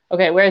like,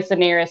 okay, where's the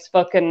nearest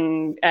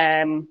fucking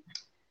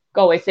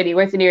Galway city?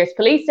 Where's the nearest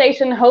police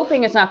station?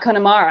 Hoping it's not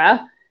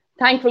Connemara.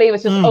 Thankfully, it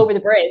was just over the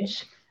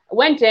bridge.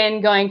 Went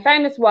in going,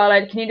 found this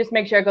wallet. Can you just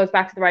make sure it goes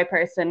back to the right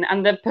person?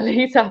 And the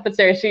police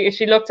officer,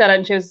 she looked at it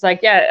and she was like,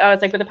 yeah. I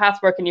was like, with the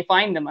passport, can you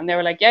find them? And they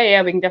were like,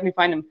 yeah, we can definitely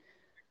find them.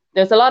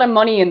 There's a lot of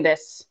money in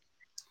this.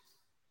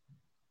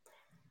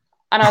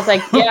 And I was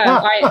like,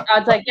 yeah, I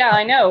was like, yeah,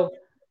 I know.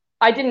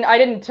 I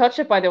didn't touch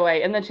it, by the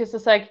way. And then she's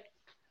just like,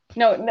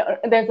 no,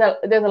 there's a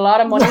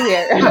lot of money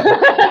here.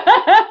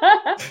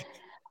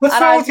 What's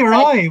wrong with your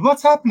eye?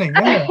 What's happening?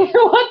 Yeah.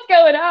 What's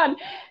going on?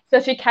 So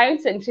she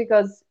counts it and she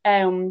goes,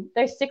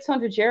 there's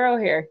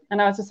 €600 here.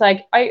 And I was just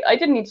like, I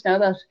didn't need to know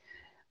that.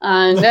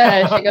 And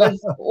she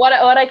goes, what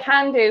I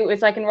can do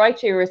is I can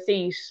write you a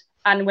receipt.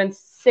 And when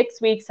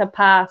 6 weeks have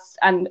passed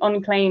and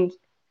unclaimed,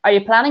 are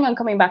you planning on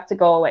coming back to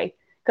Galway?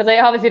 Because I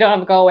obviously don't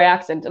have a Galway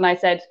accent. And I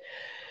said,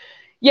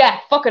 yeah,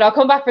 fuck it, I'll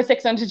come back for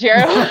 €600.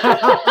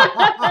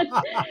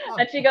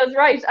 And she goes,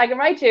 right, I can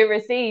write you a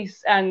receipt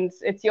and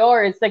it's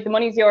yours. Like the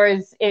money's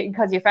yours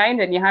because you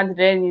found it and you handed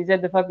it in and you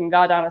did the fucking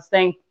god honest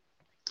thing.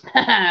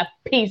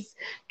 Peace,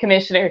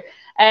 Commissioner.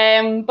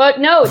 But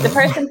no, the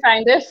person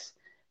found it.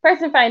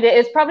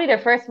 Is probably their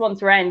first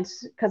month's rent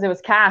because it was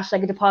cash,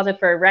 like a deposit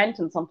for rent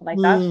and something like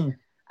that.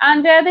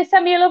 And they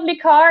sent me a lovely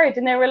card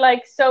and they were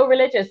like so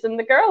religious. And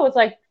the girl was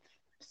like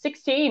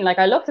 16. Like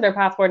I looked at her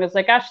passport and it was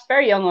like, gosh, she's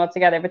very young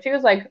altogether. But she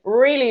was like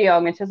really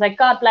young and she was like,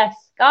 God bless.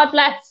 And I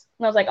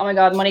was like, oh my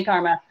God, money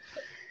karma.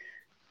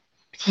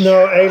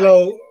 No,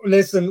 Alo,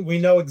 listen, we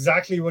know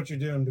exactly what you're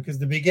doing because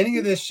the beginning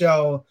of this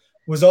show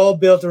was all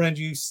built around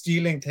you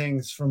stealing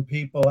things from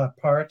people at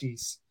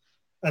parties.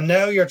 And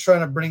now you're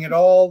trying to bring it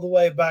all the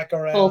way back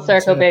around. Full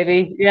circle,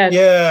 baby. Yes.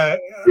 Yeah.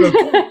 Look,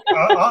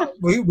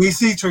 we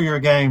see through your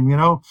game, you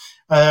know.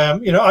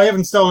 I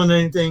haven't stolen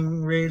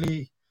anything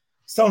really.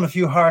 Stolen a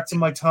few hearts in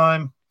my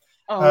time.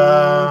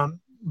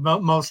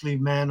 Mostly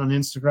men on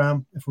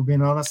Instagram, if we're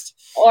being honest.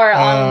 Or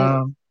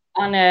on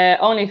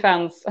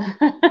OnlyFans.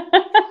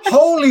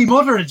 Holy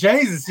mother of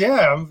Jesus,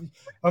 yeah.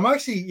 I'm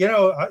actually,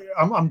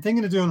 I'm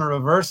thinking of doing a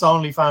reverse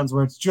OnlyFans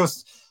where it's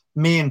just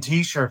me in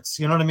t-shirts,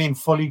 you know what I mean,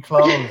 fully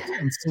clothed,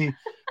 and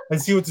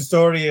see what the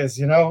story is,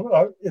 you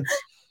know. It's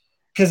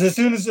because as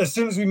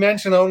soon as we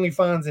mention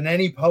OnlyFans in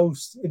any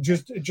post, it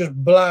just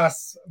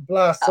blasts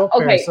up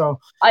there.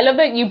 So I love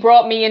that you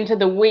brought me into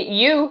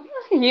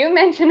you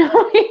mentioned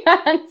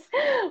OnlyFans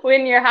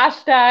when your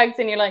hashtags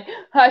and you're like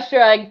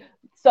hashtag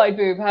side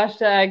boob,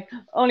 hashtag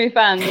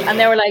OnlyFans, and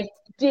they were like,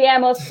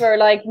 DM us for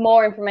like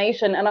more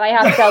information, and I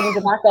had to tell them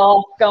to back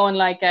off, going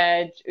like,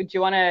 do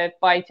you want to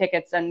buy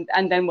tickets and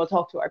then we'll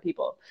talk to our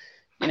people,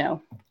 you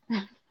know.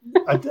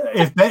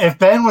 If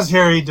Ben was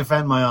here, he'd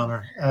defend my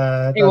honor.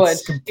 He would.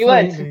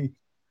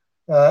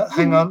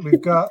 Hang on,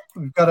 we've got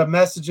a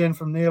message in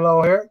from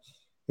Neil here.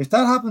 If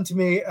that happened to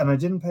me and I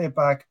didn't pay it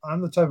back,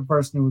 I'm the type of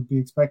person who would be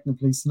expecting the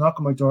police to knock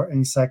on my door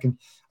any second.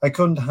 I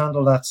couldn't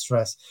handle that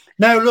stress.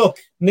 Now, look,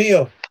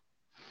 Neil,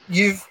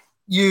 you've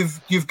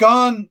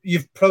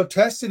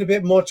protested a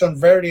bit much on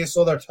various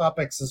other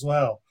topics as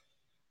well.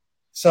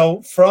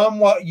 So from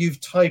what you've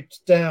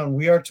typed down,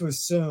 we are to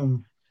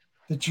assume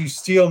that you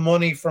steal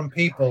money from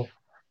people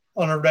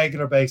on a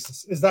regular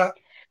basis.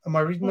 Am I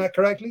reading that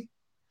correctly?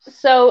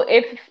 So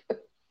if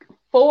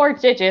 4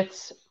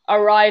 digits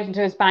arrived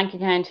into his bank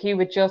account, he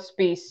would just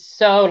be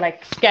so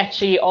like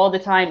sketchy all the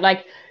time.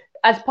 Like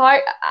as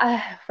part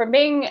for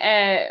being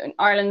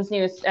Ireland's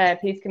newest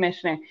peace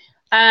commissioner,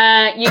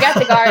 you get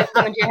the guards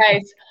coming to your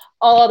house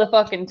all the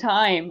fucking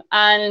time,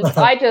 and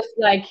I just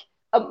like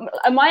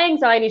my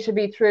anxiety should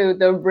be through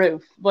the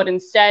roof, but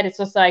instead it's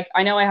just like,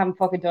 I know I haven't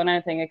fucking done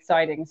anything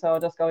exciting, so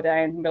I'll just go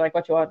down and be like,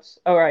 what you want?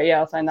 All right, yeah,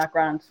 I'll sign that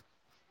grand.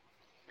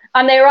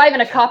 And they arrive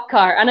in a cop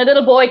car, and a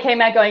little boy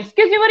came out going,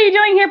 excuse me, what are you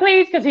doing here,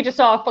 please? Because he just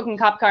saw a fucking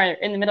cop car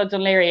in the middle of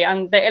Dunleary,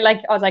 and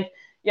I was like,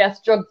 yes,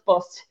 drugs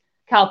bust.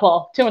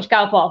 Calpol, too much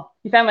Calpol.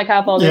 You found my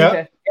Calpol, didn't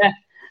you? Yeah.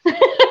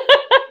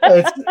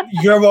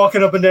 You're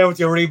walking up and down with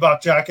your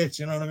Reebok jackets,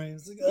 you know what I mean?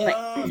 It's like,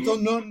 I've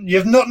done nothing.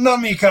 You've nothing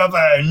on me,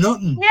 Calpol,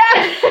 nothing.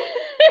 Yeah.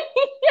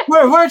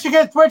 Where'd you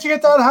get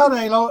that hat,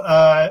 Halo?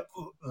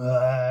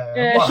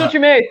 Shut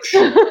your mouth.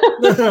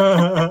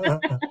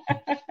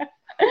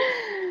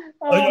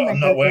 I'm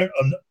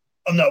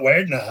not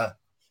wearing a hat.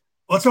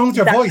 What's wrong with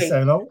your voice,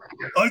 Halo?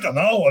 I don't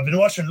know. I've been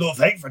watching Love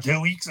Hate for 2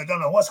 weeks. I don't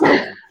know what's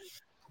happening.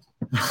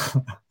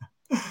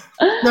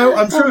 Now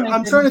I'm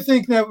trying to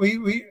think. Now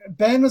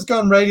Ben has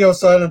gone radio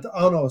silent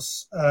on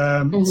us.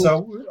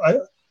 So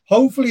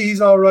hopefully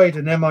he's all right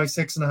in MI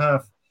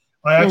 6.5.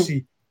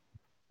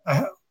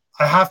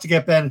 I have to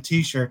get Ben a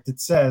T-shirt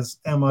that says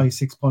MI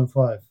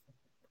 6.5.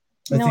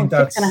 I think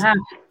that's 6.5.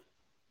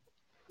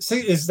 See,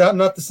 is that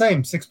not the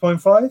same?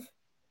 6.5?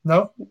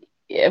 No.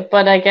 Yeah,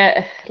 but I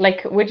get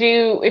would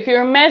you, if you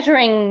were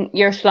measuring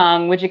your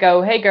schlong, would you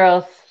go, hey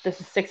girls, this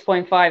is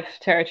 6.5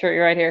 territory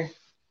right here?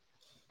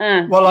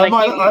 Well, I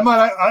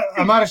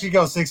might actually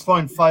go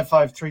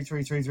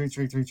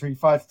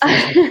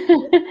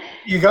 6.5533333335.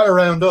 You got to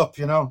round up,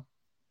 you know.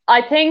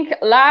 I think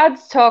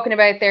lads talking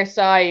about their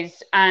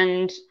size,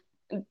 and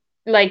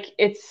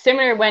it's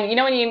similar when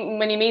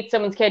you meet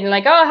someone's kid and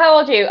like, oh, how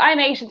old are you? I'm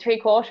 8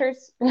 3/4.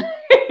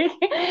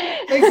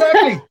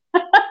 Exactly.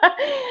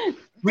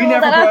 We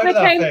never go out of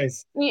that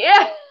phase.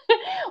 Yeah.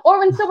 Or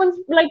when someone's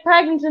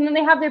pregnant and then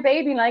they have their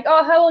baby and like,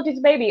 oh, how old is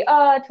the baby?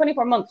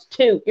 24 months,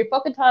 2. Your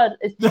fucking child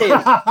is 2.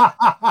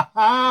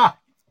 I'm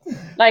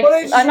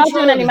not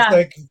doing any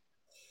math.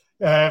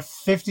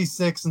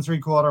 56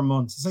 3/4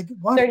 months. It's like,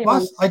 what? 30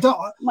 months.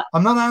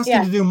 I'm not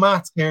asking to do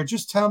maths here.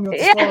 Just tell me what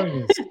the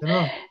story is. You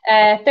know?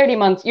 30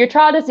 months. Your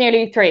child is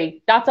nearly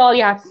 3. That's all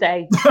you have to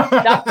say.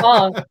 That's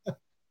all.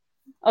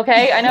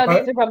 Okay, I know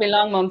these are probably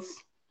long months.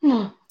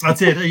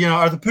 That's it. You know,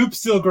 are the poops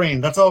still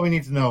green? That's all we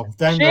need to know.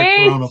 Then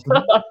they're grown up.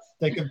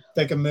 They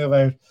can move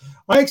out.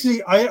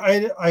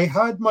 I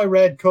had my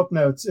red cup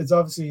now. It's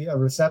obviously a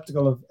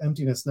receptacle of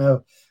emptiness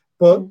now.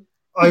 But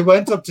I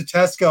went up to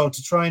Tesco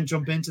to try and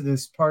jump into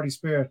this party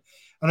spirit.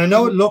 And I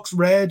know it looks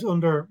red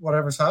under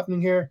whatever's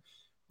happening here,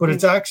 but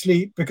it's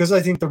actually because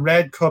I think the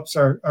red cups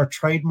are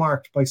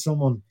trademarked by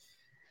someone.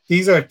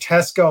 These are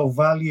Tesco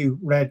value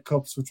red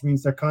cups, which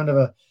means they're kind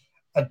of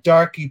a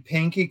darky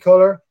pinky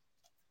color.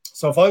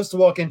 So if I was to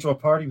walk into a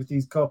party with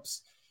these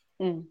cups,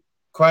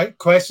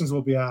 questions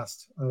will be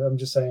asked. I'm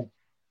just saying.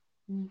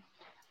 What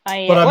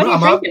are you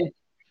drinking?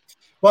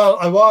 Well,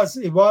 it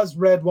was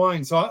red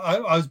wine. So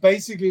I was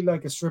basically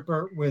like a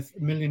stripper with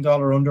 $1 million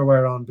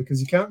underwear on, because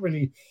you can't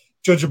really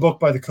judge a book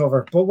by the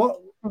cover. But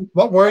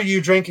what were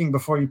you drinking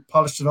before you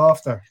polished it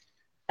off there?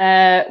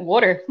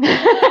 Water.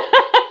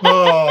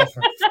 Oh,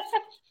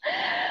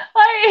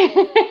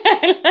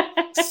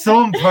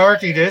 some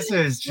party this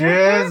is.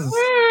 Jesus.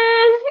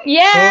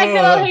 Yeah,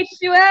 good old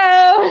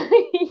H2O.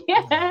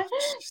 Yeah.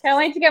 Can't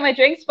wait to get my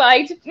drink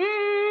spiked.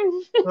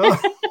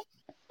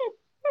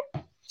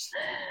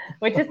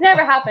 Which has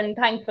never happened,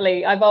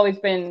 thankfully. I've always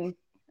been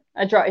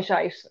a dry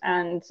shite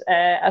and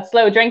a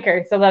slow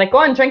drinker. So that I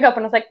go and drink up,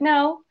 and I was like,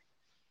 no,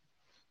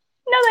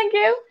 thank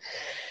you.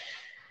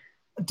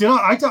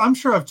 I'm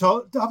sure have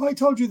I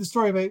told you the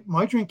story about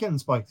my drink getting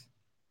spiked?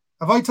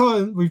 Have I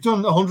told? We've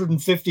done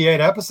 158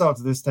 episodes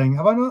of this thing.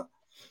 Have I not?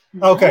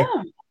 Okay.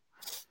 No.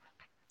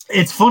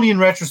 It's funny in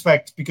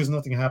retrospect because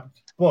nothing happened.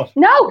 But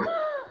no.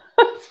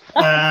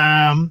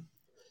 I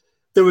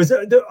was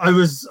at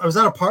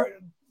a party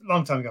a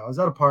long time ago. I was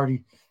at a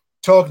party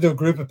talking to a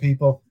group of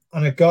people,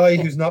 and a guy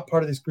who's not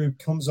part of this group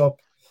comes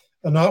up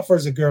and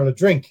offers a girl a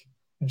drink,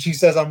 and she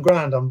says, "I'm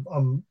grand.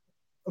 I'm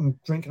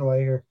drinking away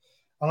here,"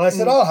 and I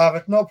said, "I'll have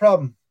it, no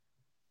problem."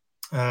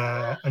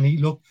 And he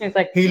looked.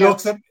 He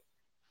looks at.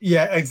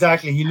 Yeah,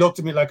 exactly. He looked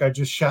at me like I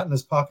just shat in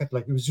his pocket.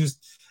 Like it was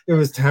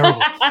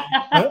terrible.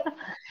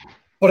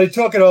 But I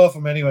took it off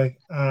him anyway,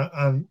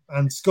 and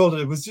sculled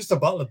it. It was just a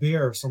bottle of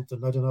beer or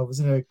something. I don't know. It was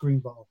in a green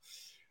bottle.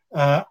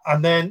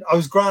 And then I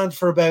was grand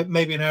for about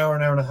maybe an hour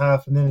and a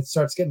half, and then it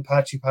starts getting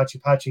patchy.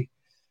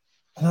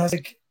 And I was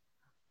like,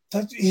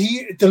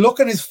 the look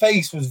on his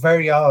face was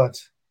very odd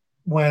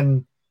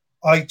when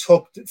I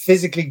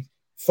physically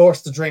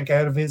forced the drink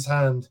out of his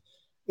hand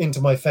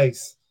into my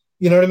face.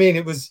 You know what I mean?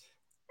 It's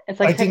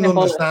like I didn't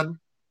understand.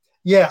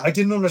 Yeah, I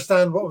didn't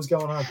understand what was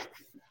going on.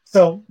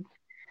 So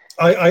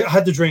I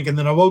had the drink, and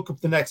then I woke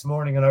up the next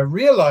morning and I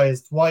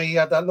realized why he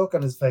had that look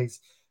on his face,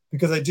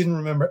 because I didn't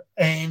remember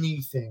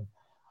anything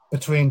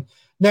between.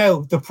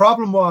 Now, the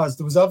problem was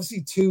there was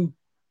obviously 2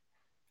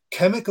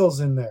 chemicals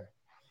in there,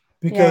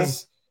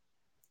 because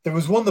there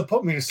was one that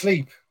put me to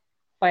sleep.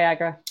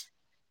 Viagra.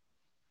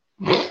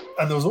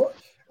 And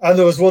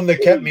there was one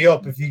that kept me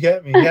up, if you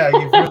get me. Yeah,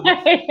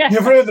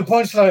 you've ruined the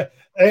punchline.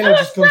 Ayla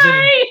just comes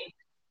in.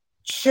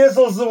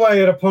 chisels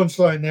away at a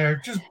punchline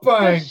there. Just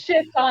bang. Just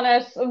shit on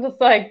it. I'm just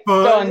like,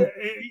 done.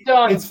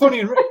 It's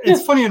funny.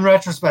 It's funny in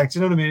retrospect.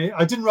 You know what I mean?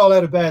 I didn't roll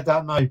out of bed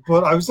that night,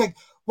 but I was like,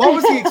 what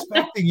was he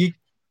expecting?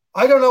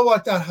 I don't know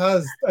what that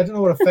has. I don't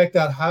know what effect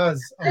that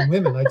has on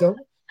women. I don't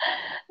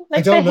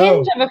the know.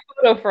 hinge of a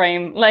photo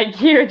frame. Like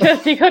you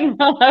couldn't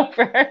roll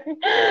over.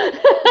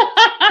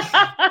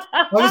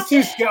 I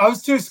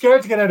was too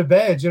scared to get out of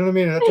bed. You know what I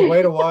mean? I had to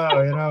wait a while.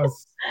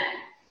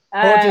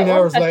 14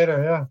 hours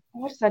later, yeah.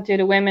 What does that do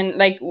to women?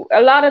 Like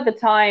a lot of the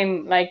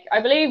time, like I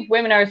believe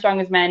women are as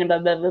strong as men and blah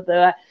blah blah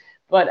blah.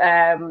 But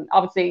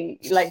obviously,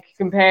 like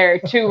compare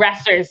two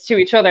wrestlers to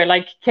each other.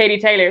 Like Katie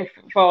Taylor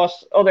fought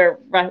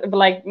but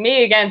like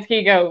me against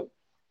Kigo,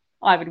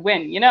 I would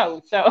win.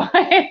 So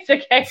it's a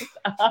case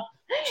of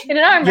in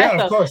an arm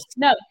wrestle. Of course.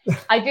 No,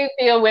 I do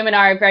feel women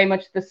are very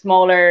much the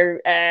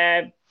smaller.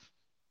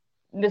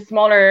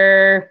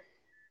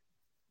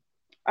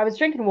 I was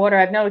drinking water. I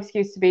have no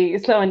excuse to be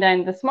slowing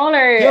down. The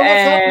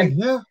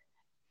smaller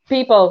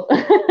people,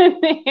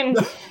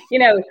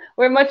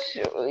 we're much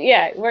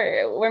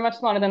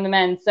smaller than the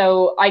men.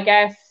 So I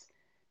guess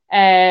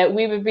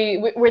we're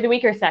the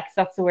weaker sex.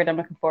 That's the word I'm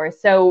looking for.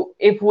 So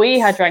if we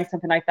had drank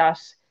something like that,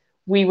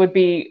 we would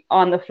be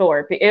on the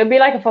floor. It would be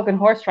like a fucking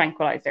horse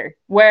tranquilizer.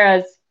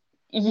 Whereas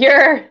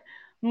you're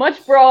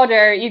much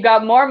broader. You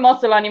got more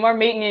muscle on you, more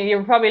meat in you.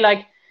 You're probably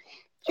like,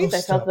 jeez,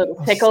 I felt a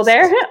little tickle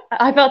there.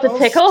 I felt a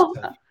tickle.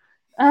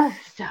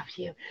 Stop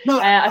you. No,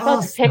 I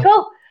felt a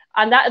tickle.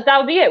 And that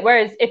would be it.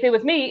 Whereas if it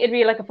was me, it'd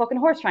be like a fucking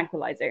horse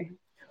tranquilizer.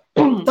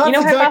 Boom. How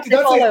fast they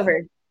fall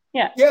over.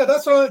 Yeah. Yeah,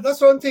 that's what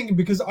I'm thinking,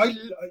 because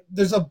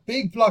there's a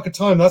big block of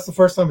time. That's the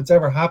first time it's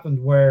ever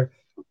happened where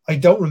I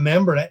don't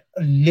remember it.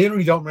 I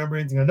literally don't remember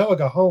anything. I know I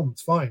got home.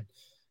 It's fine.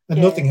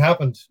 And nothing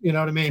happened. You know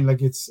what I mean?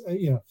 Like it's,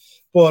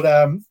 but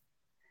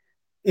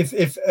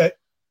if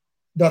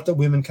not that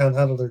women can't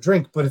handle their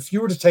drink, but if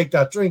you were to take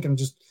that drink and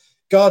just,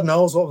 God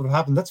knows what would have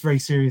happened. That's very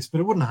serious,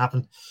 but it wouldn't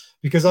happen,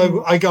 because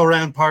I go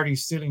around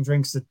parties stealing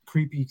drinks that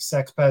creepy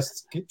sex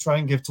pests try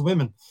and give to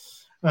women.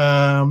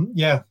 And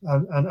then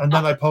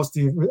I post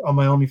on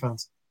my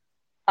OnlyFans.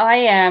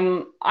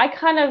 I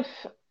kind of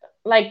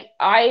like,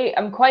 I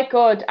am quite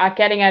good at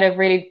getting out of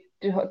really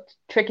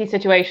tricky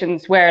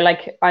situations where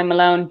like I'm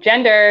alone.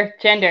 Gender.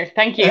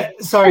 Thank you.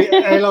 Sorry,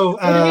 hello.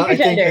 I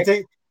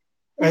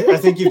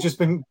think you've just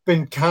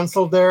been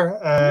cancelled there.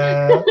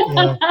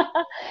 Yeah.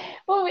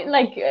 Well,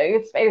 like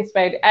it's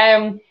fine.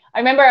 I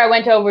remember I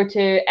went over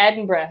to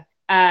Edinburgh,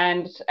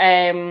 and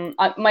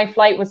my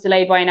flight was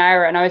delayed by an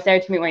hour, and I was there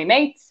to meet my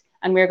mates,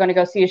 and we were going to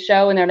go see a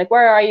show, and they're like,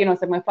 "Where are you?" And I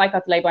was like, "My flight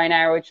got delayed by an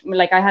hour," which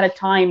like I had it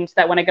timed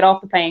that when I got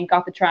off the plane,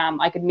 got the tram,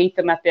 I could meet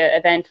them at the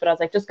event. But I was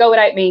like, "Just go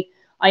without me.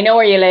 I know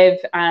where you live,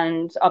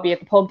 and I'll be at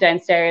the pub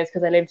downstairs,"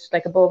 because I lived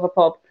like above a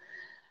pub,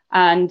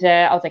 and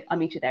I was like, "I'll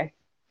meet you there.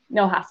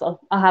 No hassle.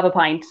 I'll have a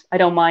pint. I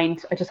don't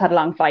mind. I just had a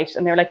long flight."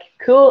 And they were like,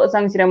 "Cool, as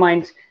long as you don't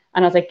mind."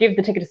 And I was like, give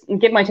my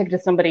ticket to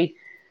somebody.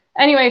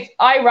 Anyways,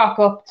 I rock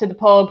up to the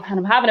pub and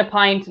I'm having a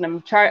pint, and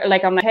I'm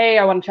like, hey,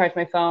 I want to charge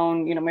my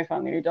phone. My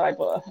phone nearly died,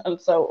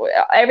 and so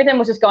everything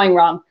was just going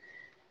wrong.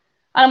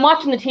 And I'm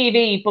watching the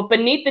TV, but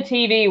beneath the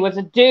TV was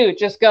a dude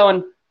just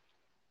going,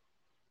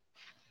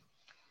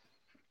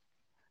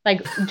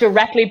 like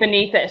directly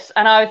beneath it.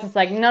 And I was just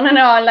like, no,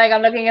 like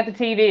I'm looking at the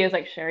TV. He was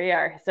like, sure you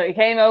are. So he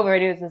came over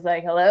and he was just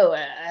like, hello.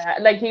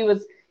 Like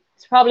he's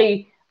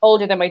probably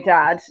older than my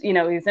dad. He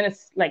was in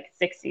his like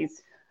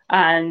 60s.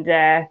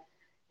 And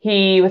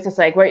he was just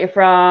like, where are you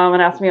from?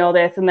 And asked me all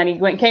this. And then he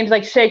came to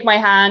like shake my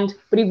hand,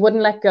 but he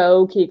wouldn't let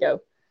go, Kigo.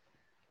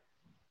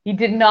 He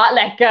did not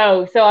let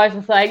go. So I was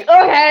just like,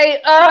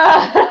 okay.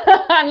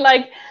 And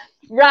like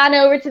ran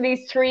over to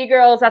these 3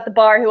 girls at the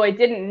bar who I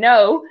didn't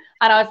know.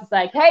 And I was just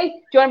like, hey, do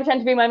you want to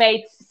pretend to be my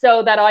mates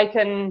so that I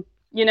can,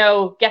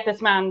 get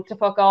this man to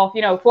fuck off?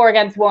 4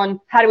 against 1.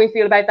 How do we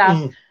feel about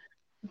that?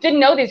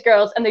 Didn't know these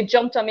girls, and they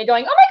jumped on me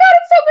going, oh my God,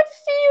 it's so good to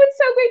see you. It's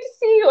so great to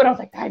see you. And I was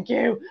like, thank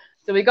you.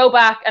 So we go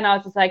back, and I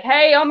was just like,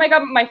 hey, oh my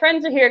God, my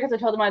friends are here, because I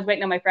told him I was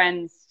waiting on my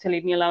friends to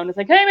leave me alone. It's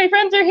like, hey, my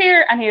friends are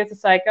here. And he was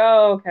just like,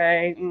 oh,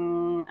 okay.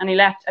 And he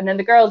left. And then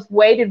the girls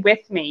waited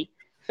with me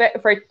for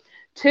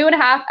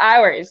 2.5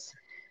 hours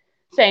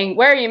saying,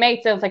 where are your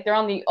mates? I was like, they're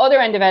on the other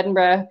end of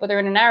Edinburgh, but they're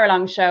in an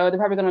hour-long show. They're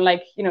probably going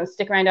to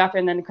stick around after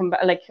and then come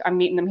back. Like, I'm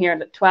meeting them here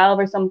at 12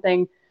 or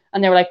something.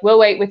 And they were like, we'll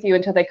wait with you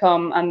until they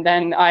come. And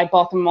then I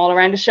bought them all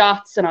around the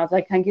shots. And I was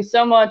like, thank you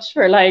so much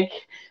for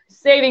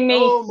saving me.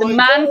 The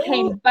man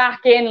came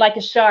back in like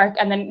a shark,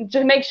 and then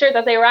to make sure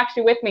that they were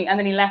actually with me. And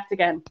then he left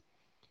again.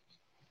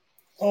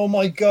 Oh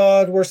my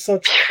God, we're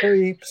such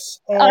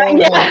creeps. Oh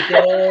my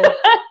God.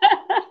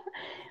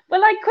 But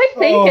quick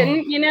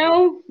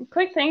thinking,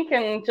 quick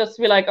thinking, just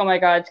be like, oh my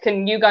God,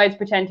 can you guys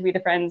pretend to be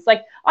the friends?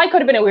 Like, I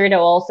could have been a weirdo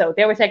also.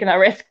 They were taking that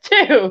risk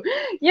too,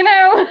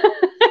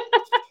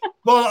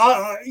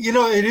 Well,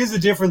 it is a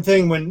different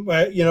thing when,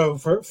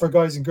 for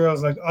guys and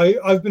girls. Like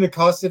I've been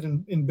accosted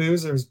in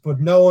boozers,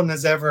 but no one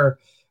has ever,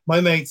 my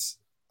mates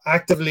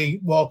actively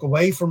walk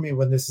away from me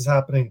when this is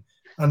happening.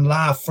 and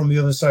laugh from the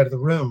other side of the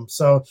room.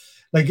 So,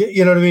 like,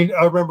 you know what I mean?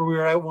 I remember we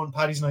were out one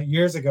Paddy's night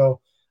years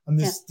ago, and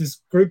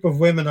this group of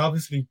women,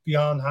 obviously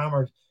beyond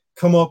hammered,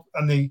 come up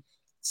and they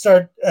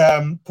start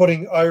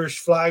putting Irish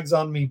flags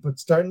on me,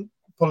 but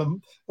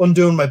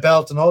undoing my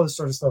belt and all this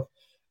sort of stuff.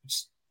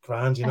 It's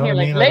grand, you know what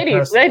I mean?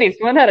 Ladies,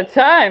 one at a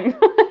time.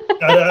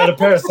 I had a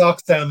pair of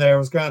socks down there. It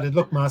was grand. It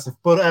looked massive.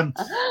 But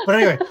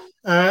anyway,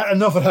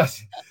 enough of that.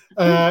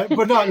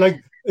 But no,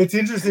 like, it's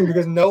interesting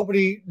because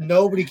nobody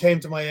came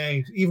to my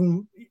aid.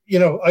 Even, you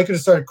know, I could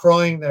have started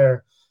crying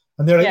there.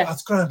 And they're like,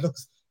 that's grand. Look,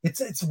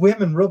 it's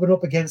women rubbing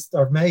up against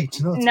our mate.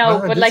 You know, it's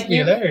grand. But like,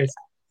 hilarious.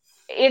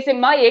 Is it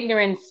my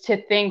ignorance to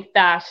think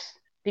that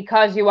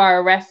because you are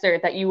a wrestler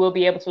that you will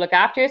be able to look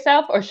after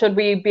yourself, or should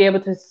we be able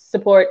to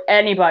support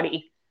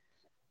anybody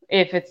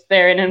if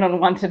they're in an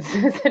unwanted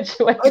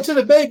situation? I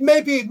don't know,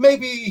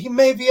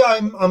 maybe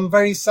I'm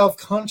very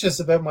self-conscious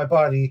about my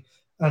body,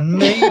 and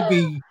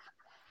maybe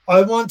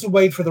I want to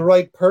wait for the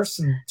right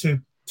person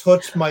to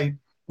touch my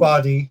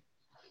body.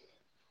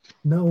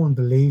 No one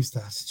believes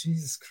that.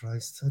 Jesus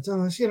Christ. I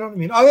don't know. You know what I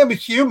mean? I am a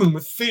human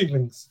with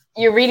feelings.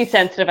 You're really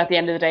sensitive at the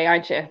end of the day,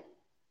 aren't you?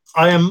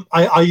 I am.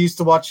 I used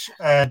to watch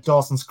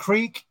Dawson's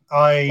Creek.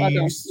 I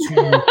used to.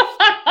 What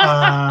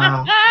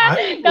else? I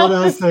used to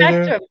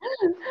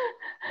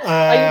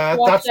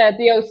watch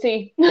the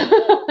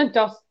OC.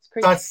 Dawson's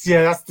Creek.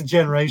 That's the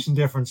generation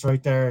difference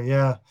right there.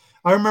 Yeah,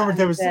 I remember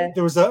there was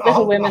a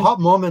hot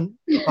woman.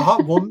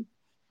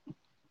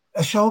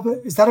 A show.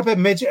 Is that about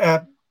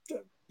midget?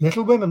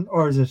 Little Women,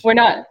 or is it? We're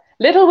not.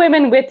 Little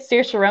Women with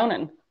Saoirse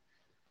Ronan.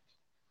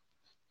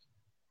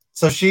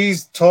 So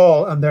she's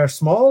tall and they're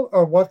small,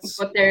 or what's?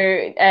 But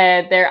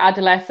they're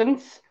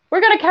adolescents.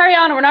 We're going to carry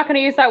on. We're not going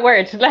to use that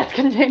word. Let's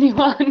continue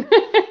on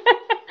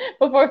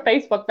before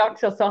Facebook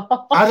knocks us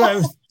off.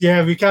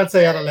 We can't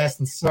say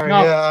adolescents. Sorry.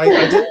 No. Yeah,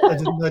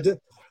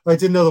 I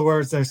didn't know the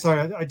words there.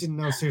 Sorry, I didn't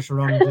know Saoirse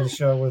Ronan did a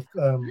show with.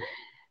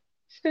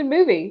 She did a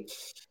movie.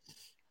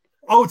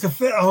 Oh, it's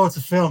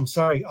a film.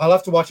 Sorry, I'll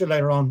have to watch it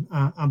later on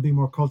and be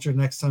more cultured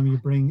next time you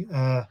bring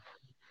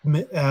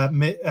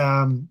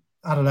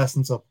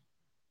adolescents up.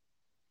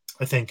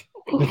 I think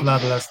little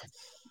adolescents.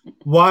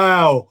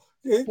 Wow.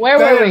 Where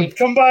were we?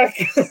 Come back.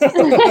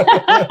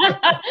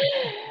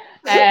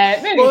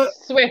 Maybe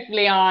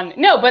swiftly on.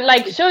 No, but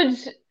like, should,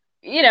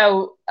 you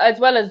know, as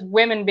well as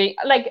women be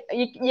like,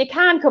 you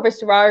can cover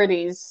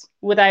sororities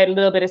without a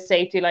little bit of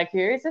safety. Like,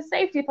 here's a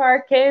safety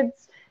part,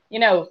 kids. You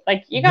know,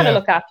 like, you got to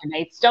look after your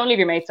mates. Don't leave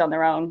your mates on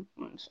their own.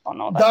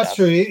 That's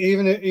true.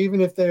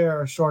 Even if they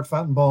are short,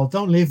 fat, and bald,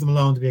 don't leave them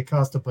alone to be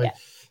accosted by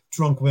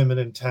drunk women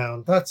in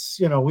town. That's,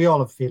 you know, we all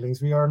have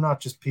feelings. We are not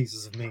just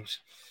pieces of meat.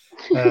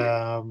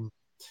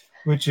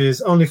 Which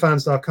is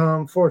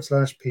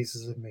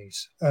onlyfans.com/pieces of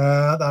meat.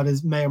 That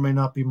is may or may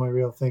not be my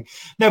real thing.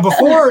 Now,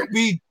 before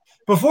we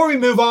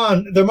move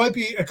on, there might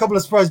be a couple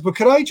of surprises, but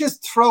could I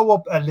just throw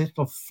up a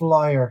little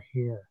flyer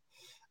here?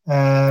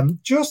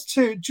 Just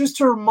to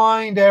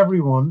remind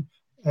everyone,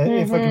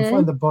 if I can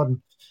find the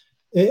button,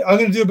 I'm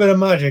going to do a bit of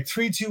magic.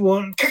 3, 2,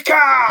 1,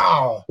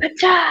 cacao!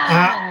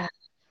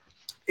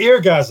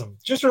 Eargasm.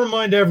 Just to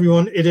remind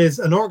everyone, it is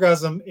an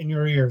orgasm in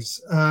your ears.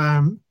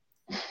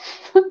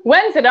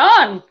 When's it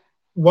on?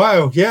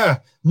 Wow, yeah,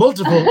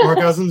 multiple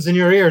orgasms in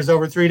your ears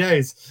over 3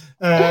 days.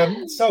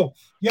 So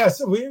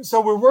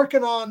we're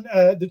working on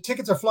the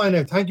tickets are flying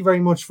out. Thank you very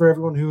much for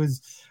everyone who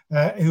has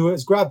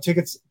grabbed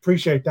tickets.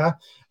 Appreciate that.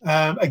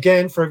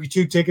 Again, for every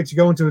 2 tickets, you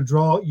go into a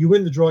draw. You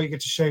win the draw, you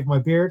get to shave my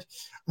beard.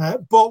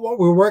 But what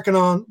we're working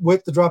on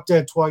with the Drop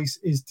Dead Twice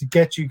is to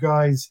get you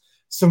guys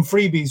some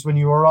freebies when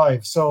you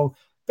arrive. So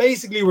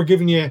basically, we're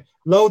giving you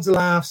loads of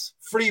laughs,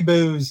 free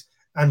booze,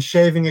 and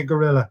shaving a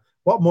gorilla.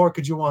 What more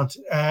could you want?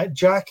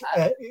 Jack,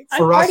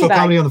 for Roscoe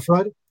Comedy on the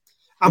Friday?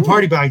 And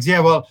party bags, yeah,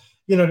 well,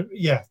 you know,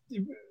 yeah.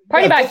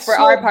 Party bags for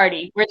our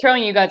party. We're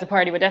throwing you guys a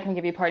party. We'll definitely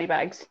give you party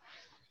bags.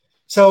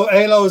 So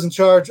Alo is in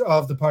charge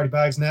of the party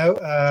bags now.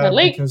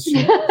 Because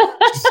she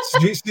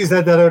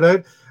said that out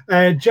loud.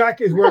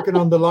 Jack is working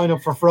on the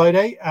lineup for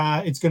Friday.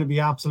 It's going to be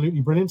absolutely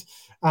brilliant.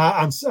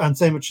 And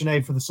same with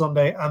Sinead for the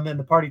Sunday. And then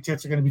the party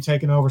tits are going to be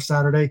taking over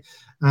Saturday.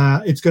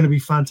 It's going to be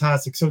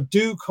fantastic. So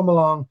do come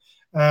along.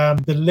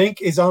 The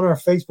link is on our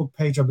Facebook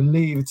page, I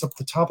believe. It's up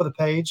the top of the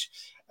page.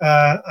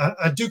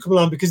 And do come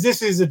along, because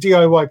this is a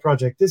DIY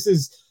project. This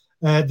is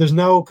there's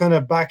no kind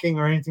of backing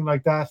or anything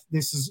like that.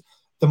 This is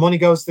the money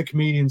goes to the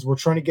comedians. We're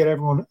trying to get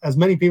everyone, as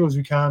many people as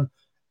we can,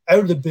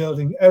 out of the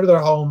building, out of their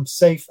home,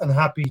 safe and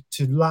happy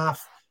to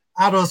laugh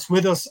at us,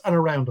 with us, and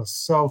around us.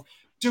 So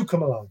do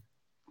come along.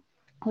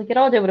 We could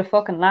all do with a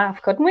fucking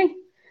laugh, couldn't we?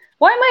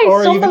 Why am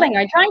I stumbling?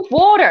 I drank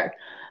water.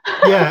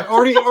 Yeah,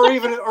 or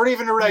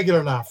even a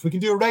regular laugh. We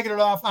can do a regular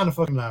laugh and a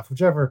fucking laugh,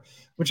 whichever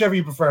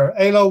you prefer.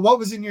 Alo, what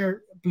was in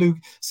your blue?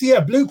 See, yeah,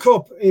 blue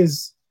cup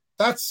is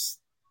that's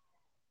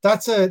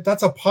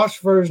a posh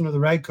version of the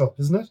red cup,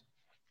 isn't it?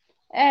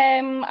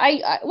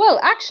 I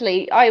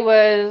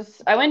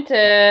went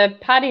to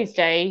Paddy's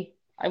Day.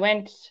 I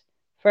went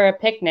for a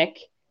picnic,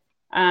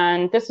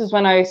 and this is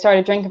when I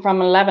started drinking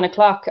from 11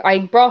 o'clock. I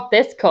brought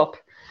this cup,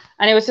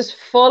 and it was just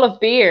full of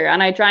beer,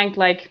 and I drank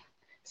like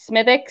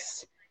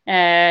Smithwick's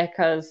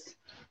because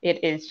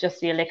it is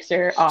just the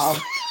elixir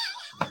of.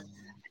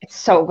 It's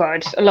so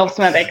good. I love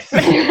Smithwick's. I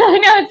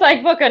know it's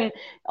like fucking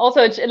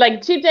also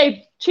like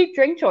cheap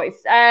drink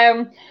choice.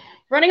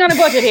 Running on a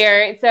budget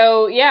here,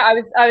 so yeah,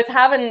 I was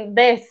having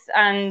this,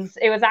 and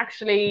it was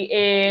actually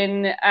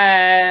in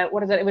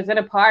what is it? It was in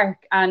a park,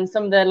 and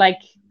some of the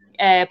like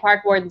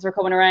park wardens were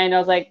coming around. I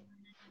was like,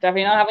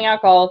 definitely not having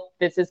alcohol.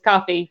 This is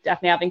coffee.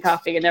 Definitely having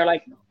coffee, and they're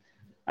like,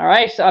 all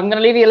right, so I'm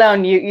gonna leave you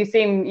alone. You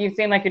seem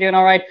like you're doing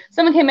all right.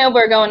 Someone came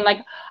over going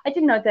like, I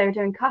didn't know they were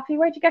doing coffee.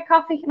 Where'd you get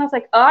coffee? And I was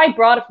like, oh, I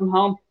brought it from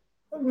home.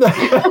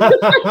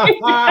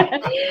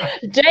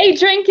 Day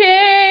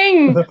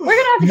drinking. We're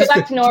gonna have to go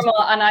back to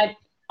normal, and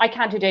I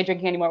can't do day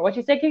drinking anymore. What do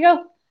you say,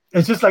 Kiko?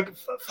 It's just like,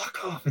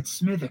 fuck off. It's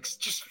Smithwick's.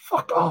 Just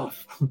fuck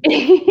off.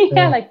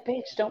 Yeah, like,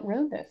 bitch, don't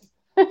ruin this.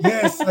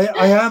 Yes,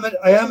 I am a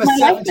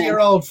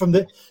 70-year-old from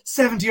the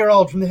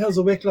hills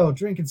of Wicklow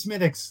drinking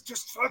Smithwick's.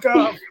 Just fuck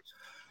off.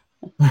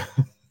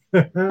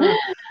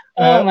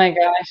 Oh my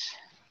gosh.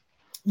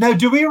 Now,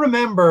 do we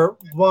remember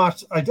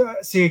what I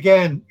see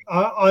again?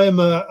 I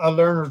am a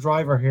learner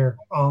driver here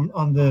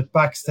on the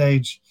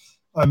backstage.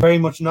 I'm very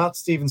much not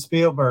Steven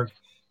Spielberg.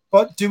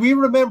 But do we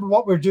remember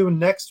what we're doing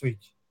next week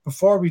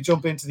before we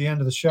jump into the end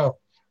of the show?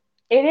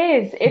 It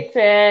is. It's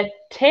a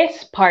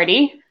tit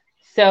party.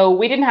 So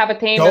we didn't have a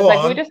theme. It's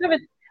like we just have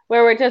it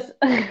where we're just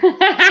let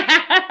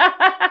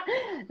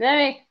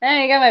me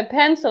get my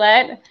pencil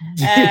out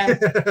and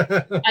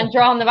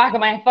draw on the back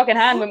of my fucking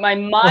hand with my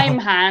mime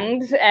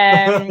hand.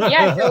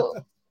 Yeah, so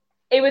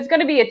it was going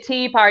to be a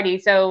tea party.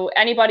 So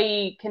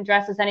anybody can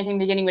dress as anything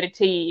beginning with a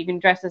T. You can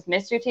dress as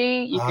Mr.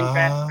 T. You can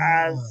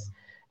dress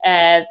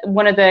as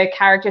one of the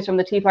characters from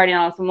the Tea Party in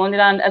Alice in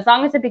Wonderland, as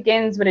long as it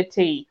begins with a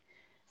T.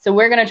 So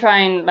we're going to try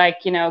and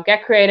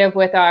get creative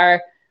with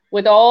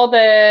all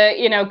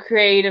the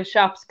creative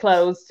shops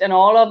closed and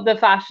all of the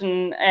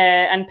fashion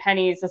and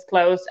pennies is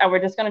closed, and we're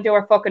just going to do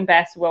our fucking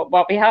best with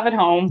what we have at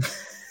home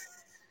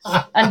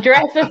and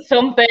dress as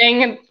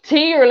something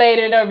tea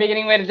related or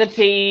beginning with the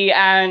T,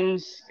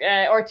 and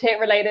or tit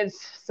related,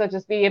 so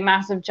just be a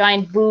massive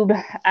giant boob.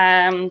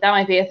 That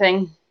might be a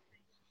thing.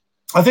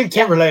 I think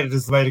tit related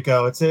is the way to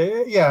go. It's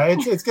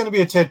going to be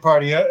a tit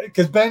party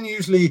because Ben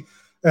usually,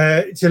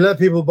 to let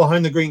people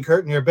behind the green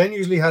curtain here, Ben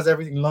usually has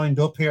everything lined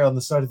up here on the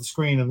side of the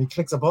screen, and he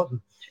clicks a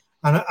button,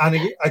 and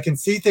I can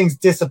see things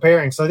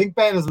disappearing. So I think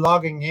Ben is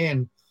logging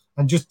in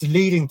and just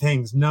deleting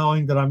things,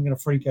 knowing that I'm going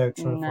to freak out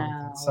trying to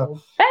find things.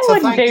 So Ben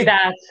wouldn't do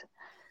that.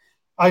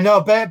 I know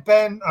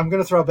Ben. I'm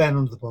going to throw Ben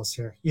under the bus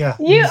here. Yeah,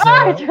 you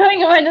are throwing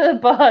him under the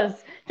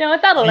bus. You know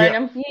what? That'll learn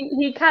him.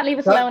 He can't leave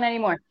us alone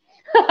anymore.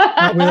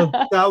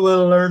 that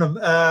will learn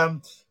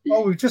them.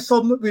 We just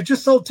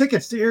sold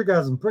tickets to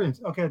Eargasm.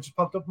 Brilliant. Okay, it just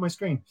popped up on my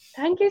screen.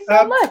 Thank you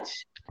so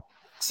much.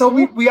 So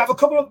we have a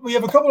couple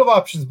of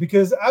options,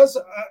 because as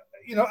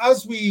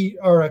we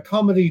are a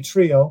comedy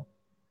trio,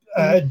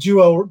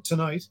 duo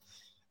tonight,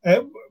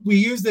 we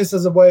use this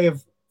as a way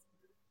of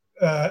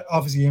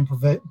obviously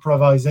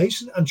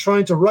improvisation and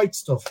trying to write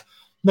stuff.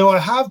 Now, I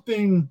have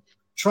been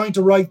trying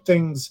to write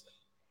things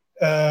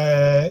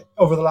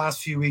over the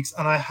last few weeks,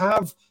 and I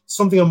have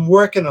something I'm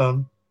working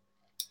on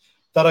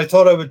that I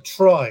thought I would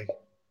try.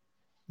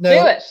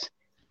 Now, do it.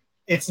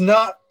 It's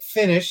not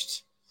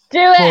finished. Do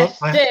it.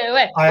 Do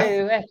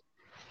it.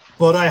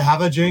 But I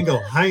have a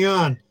jingle. Hang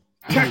on.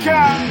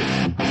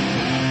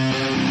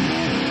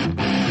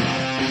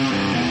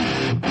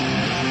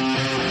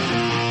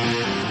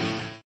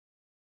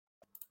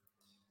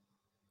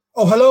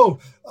 Oh, hello.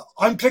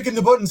 I'm clicking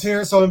the buttons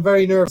here, so I'm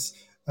very nervous.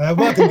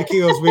 Welcome to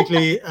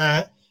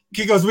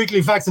Kiko's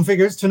Weekly Facts and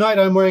Figures. Tonight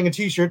I'm wearing a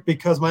t-shirt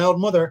because my old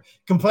mother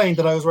complained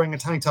that I was wearing a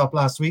tank top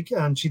last week,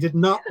 and she did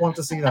not want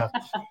to see that.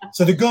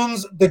 So the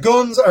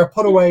guns are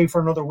put away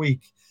for another week.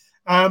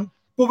 But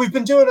we've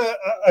been doing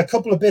a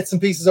couple of bits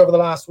and pieces over the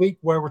last week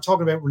where we're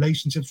talking about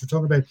relationships, we're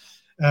talking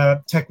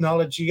about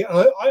technology.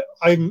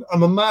 I'm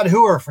a mad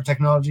hooer for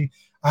technology.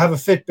 I have a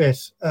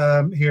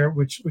Fitbit here,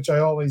 which I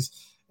always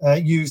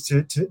use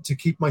to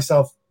keep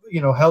myself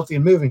healthy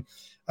and moving.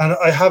 And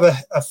I have a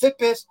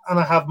Fitbit, and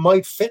I have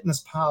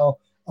MyFitnessPal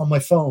on my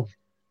phone.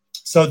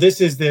 So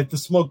this is the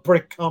smug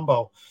brick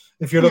combo,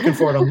 if you're looking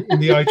for it in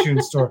the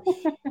iTunes store.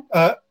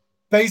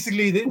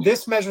 Basically,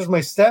 this measures my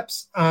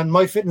steps, and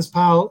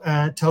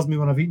MyFitnessPal tells me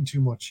when I've eaten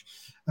too much.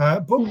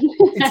 But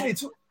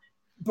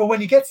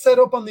when you get set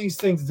up on these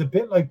things, it's a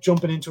bit like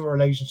jumping into a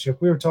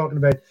relationship. We were talking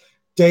about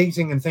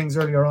dating and things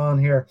earlier on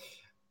here.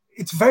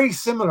 It's very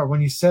similar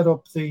when you set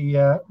up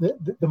the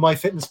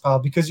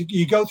MyFitnessPal, because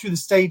you go through the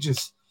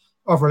stages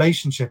of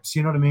relationships.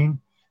 You know what I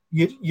mean?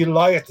 You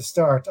lie at the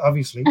start,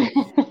 obviously.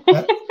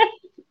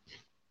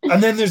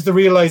 And then there's the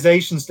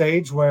realization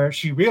stage where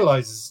she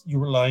realizes you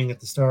were lying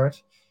at the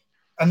start.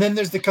 And then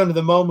there's the kind of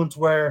the moment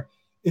where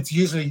it's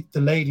usually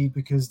the lady,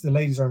 because the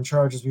ladies are in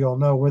charge, as we all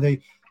know, where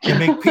they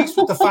make peace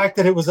with the fact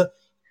that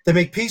they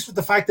make peace with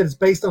the fact that it's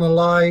based on a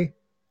lie,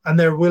 and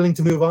they're willing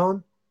to move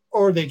on,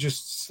 or they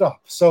just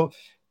stop. So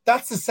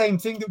that's the same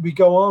thing that we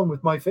go on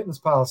with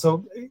MyFitnessPal.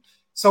 So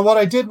So what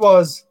I did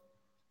was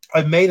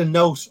I made a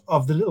note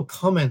of the little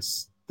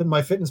comments that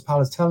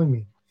MyFitnessPal is telling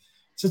me.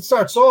 So it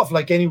starts off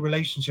like any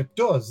relationship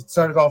does. It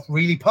started off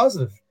really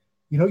positive.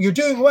 You're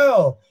doing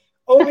well.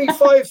 Only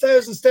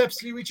 5,000 steps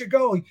till you reach your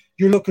goal.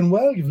 You're looking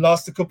well. You've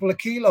lost a couple of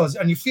kilos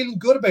and you're feeling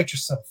good about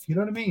yourself. You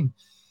know what I mean?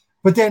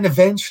 But then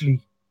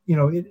eventually,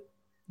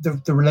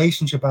 the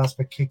relationship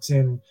aspect kicks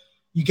in.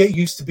 You get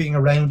used to being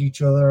around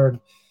each other. And,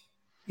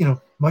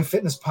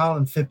 MyFitnessPal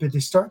and Fitbit, they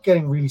start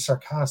getting really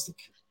sarcastic.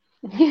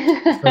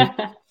 Like,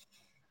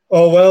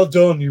 oh, well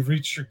done. You've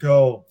reached your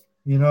goal.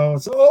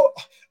 It's,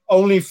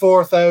 only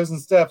 4,000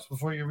 steps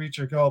before you reach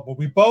your goal. But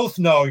we both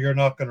know you're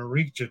not going to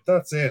reach it.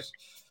 That's it.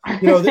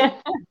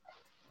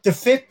 The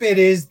Fitbit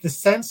is the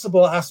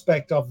sensible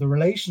aspect of the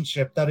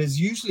relationship that is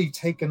usually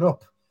taken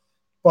up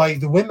by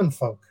the women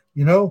folk.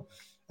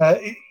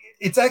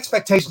 Its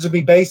expectations of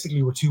me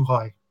basically were too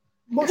high,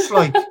 much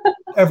like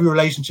every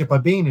relationship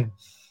I've been in.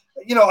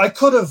 I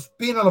could have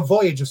been on a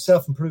voyage of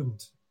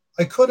self-improvement.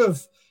 I could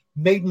have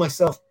made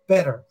myself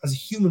better as a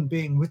human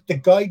being with the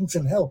guidance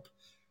and help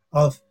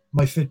of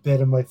my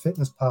Fitbit and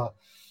MyFitnessPal.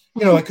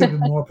 I could have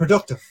been more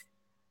productive.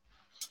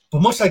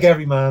 But much like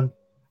every man,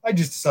 I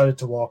just decided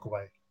to walk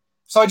away.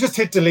 So I just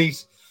hit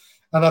delete,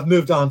 and I've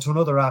moved on to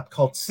another app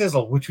called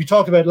Sizzle, which we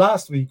talked about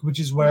last week, which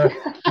is where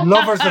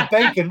lovers of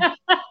bacon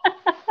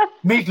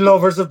meet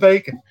lovers of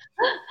bacon.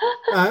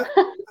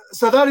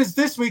 So that is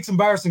this week's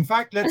embarrassing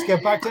fact. Let's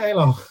get back to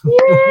Alo.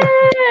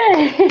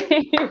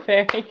 Yay!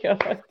 Very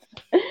good.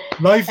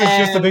 Life is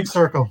just a big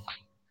circle.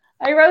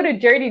 I wrote a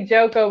dirty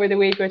joke over the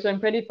week, which I'm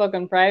pretty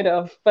fucking proud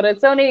of, but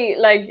it's only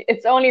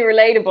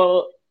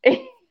relatable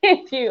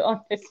if you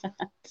understand.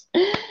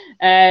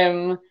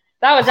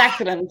 That was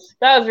excellent.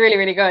 That was really,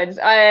 really good.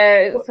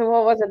 So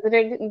what was it?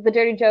 The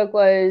dirty joke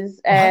was,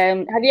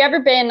 have you ever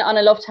been on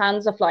a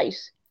Lufthansa flight?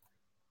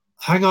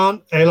 Hang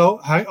on, Alo.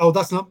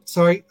 That's not,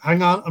 sorry.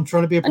 Hang on. I'm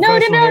trying to be a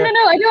professional. No.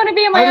 I don't want to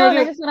be on my own.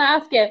 I just want to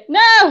ask you.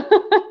 No.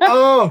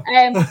 Oh.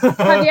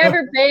 Have you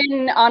ever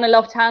been on a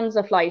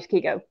Lufthansa flight,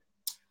 Kiko?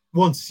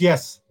 Once,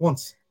 yes.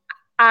 Once.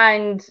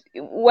 And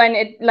when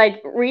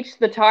it reached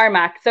the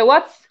tarmac, so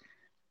what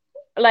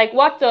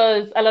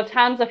does a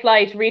Lufthansa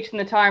flight reaching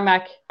the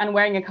tarmac and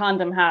wearing a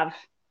condom have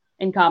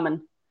in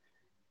common?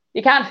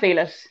 You can't feel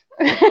it.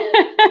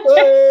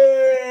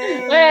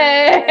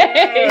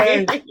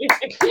 Hey!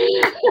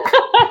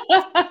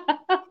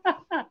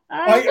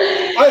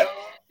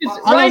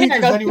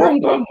 Ryanair goes boom,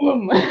 boom,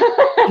 boom.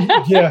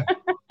 Yeah.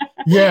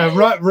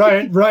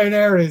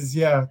 Ryanair is,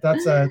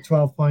 that's a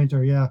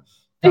 12-pointer. Yeah.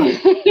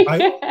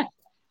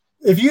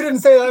 If you didn't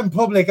say that in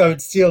public, I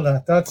would steal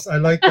that. I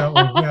like that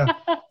one.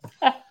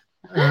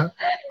 Yeah.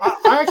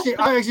 I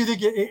actually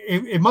think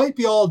it might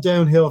be all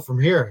downhill from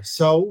here.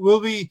 So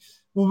will we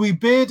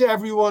bid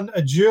everyone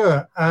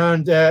adieu?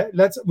 And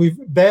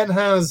Ben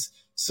has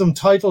some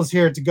titles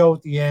here to go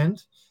at the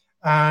end,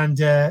 and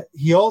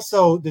he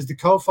also, there's the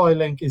Ko-Fi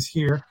link is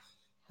here.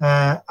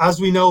 As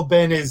we know,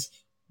 Ben is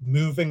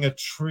moving a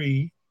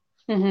tree.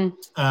 Mm-hmm.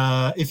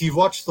 If you've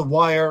watched The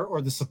Wire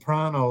or The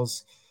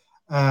Sopranos,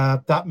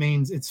 that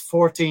means it's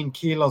 14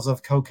 kilos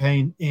of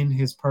cocaine in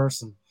his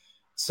person.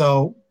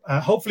 So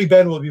hopefully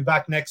Ben will be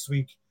back next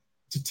week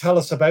to tell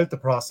us about the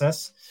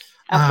process.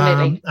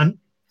 Absolutely.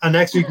 And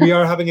next week we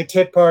are having a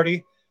tit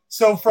party.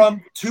 So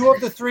from 2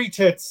 of the 3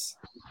 tits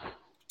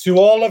to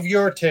all of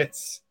your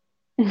tits,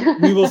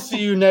 we will see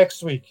you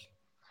next week.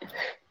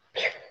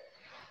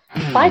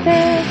 Bye,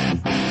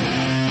 guys.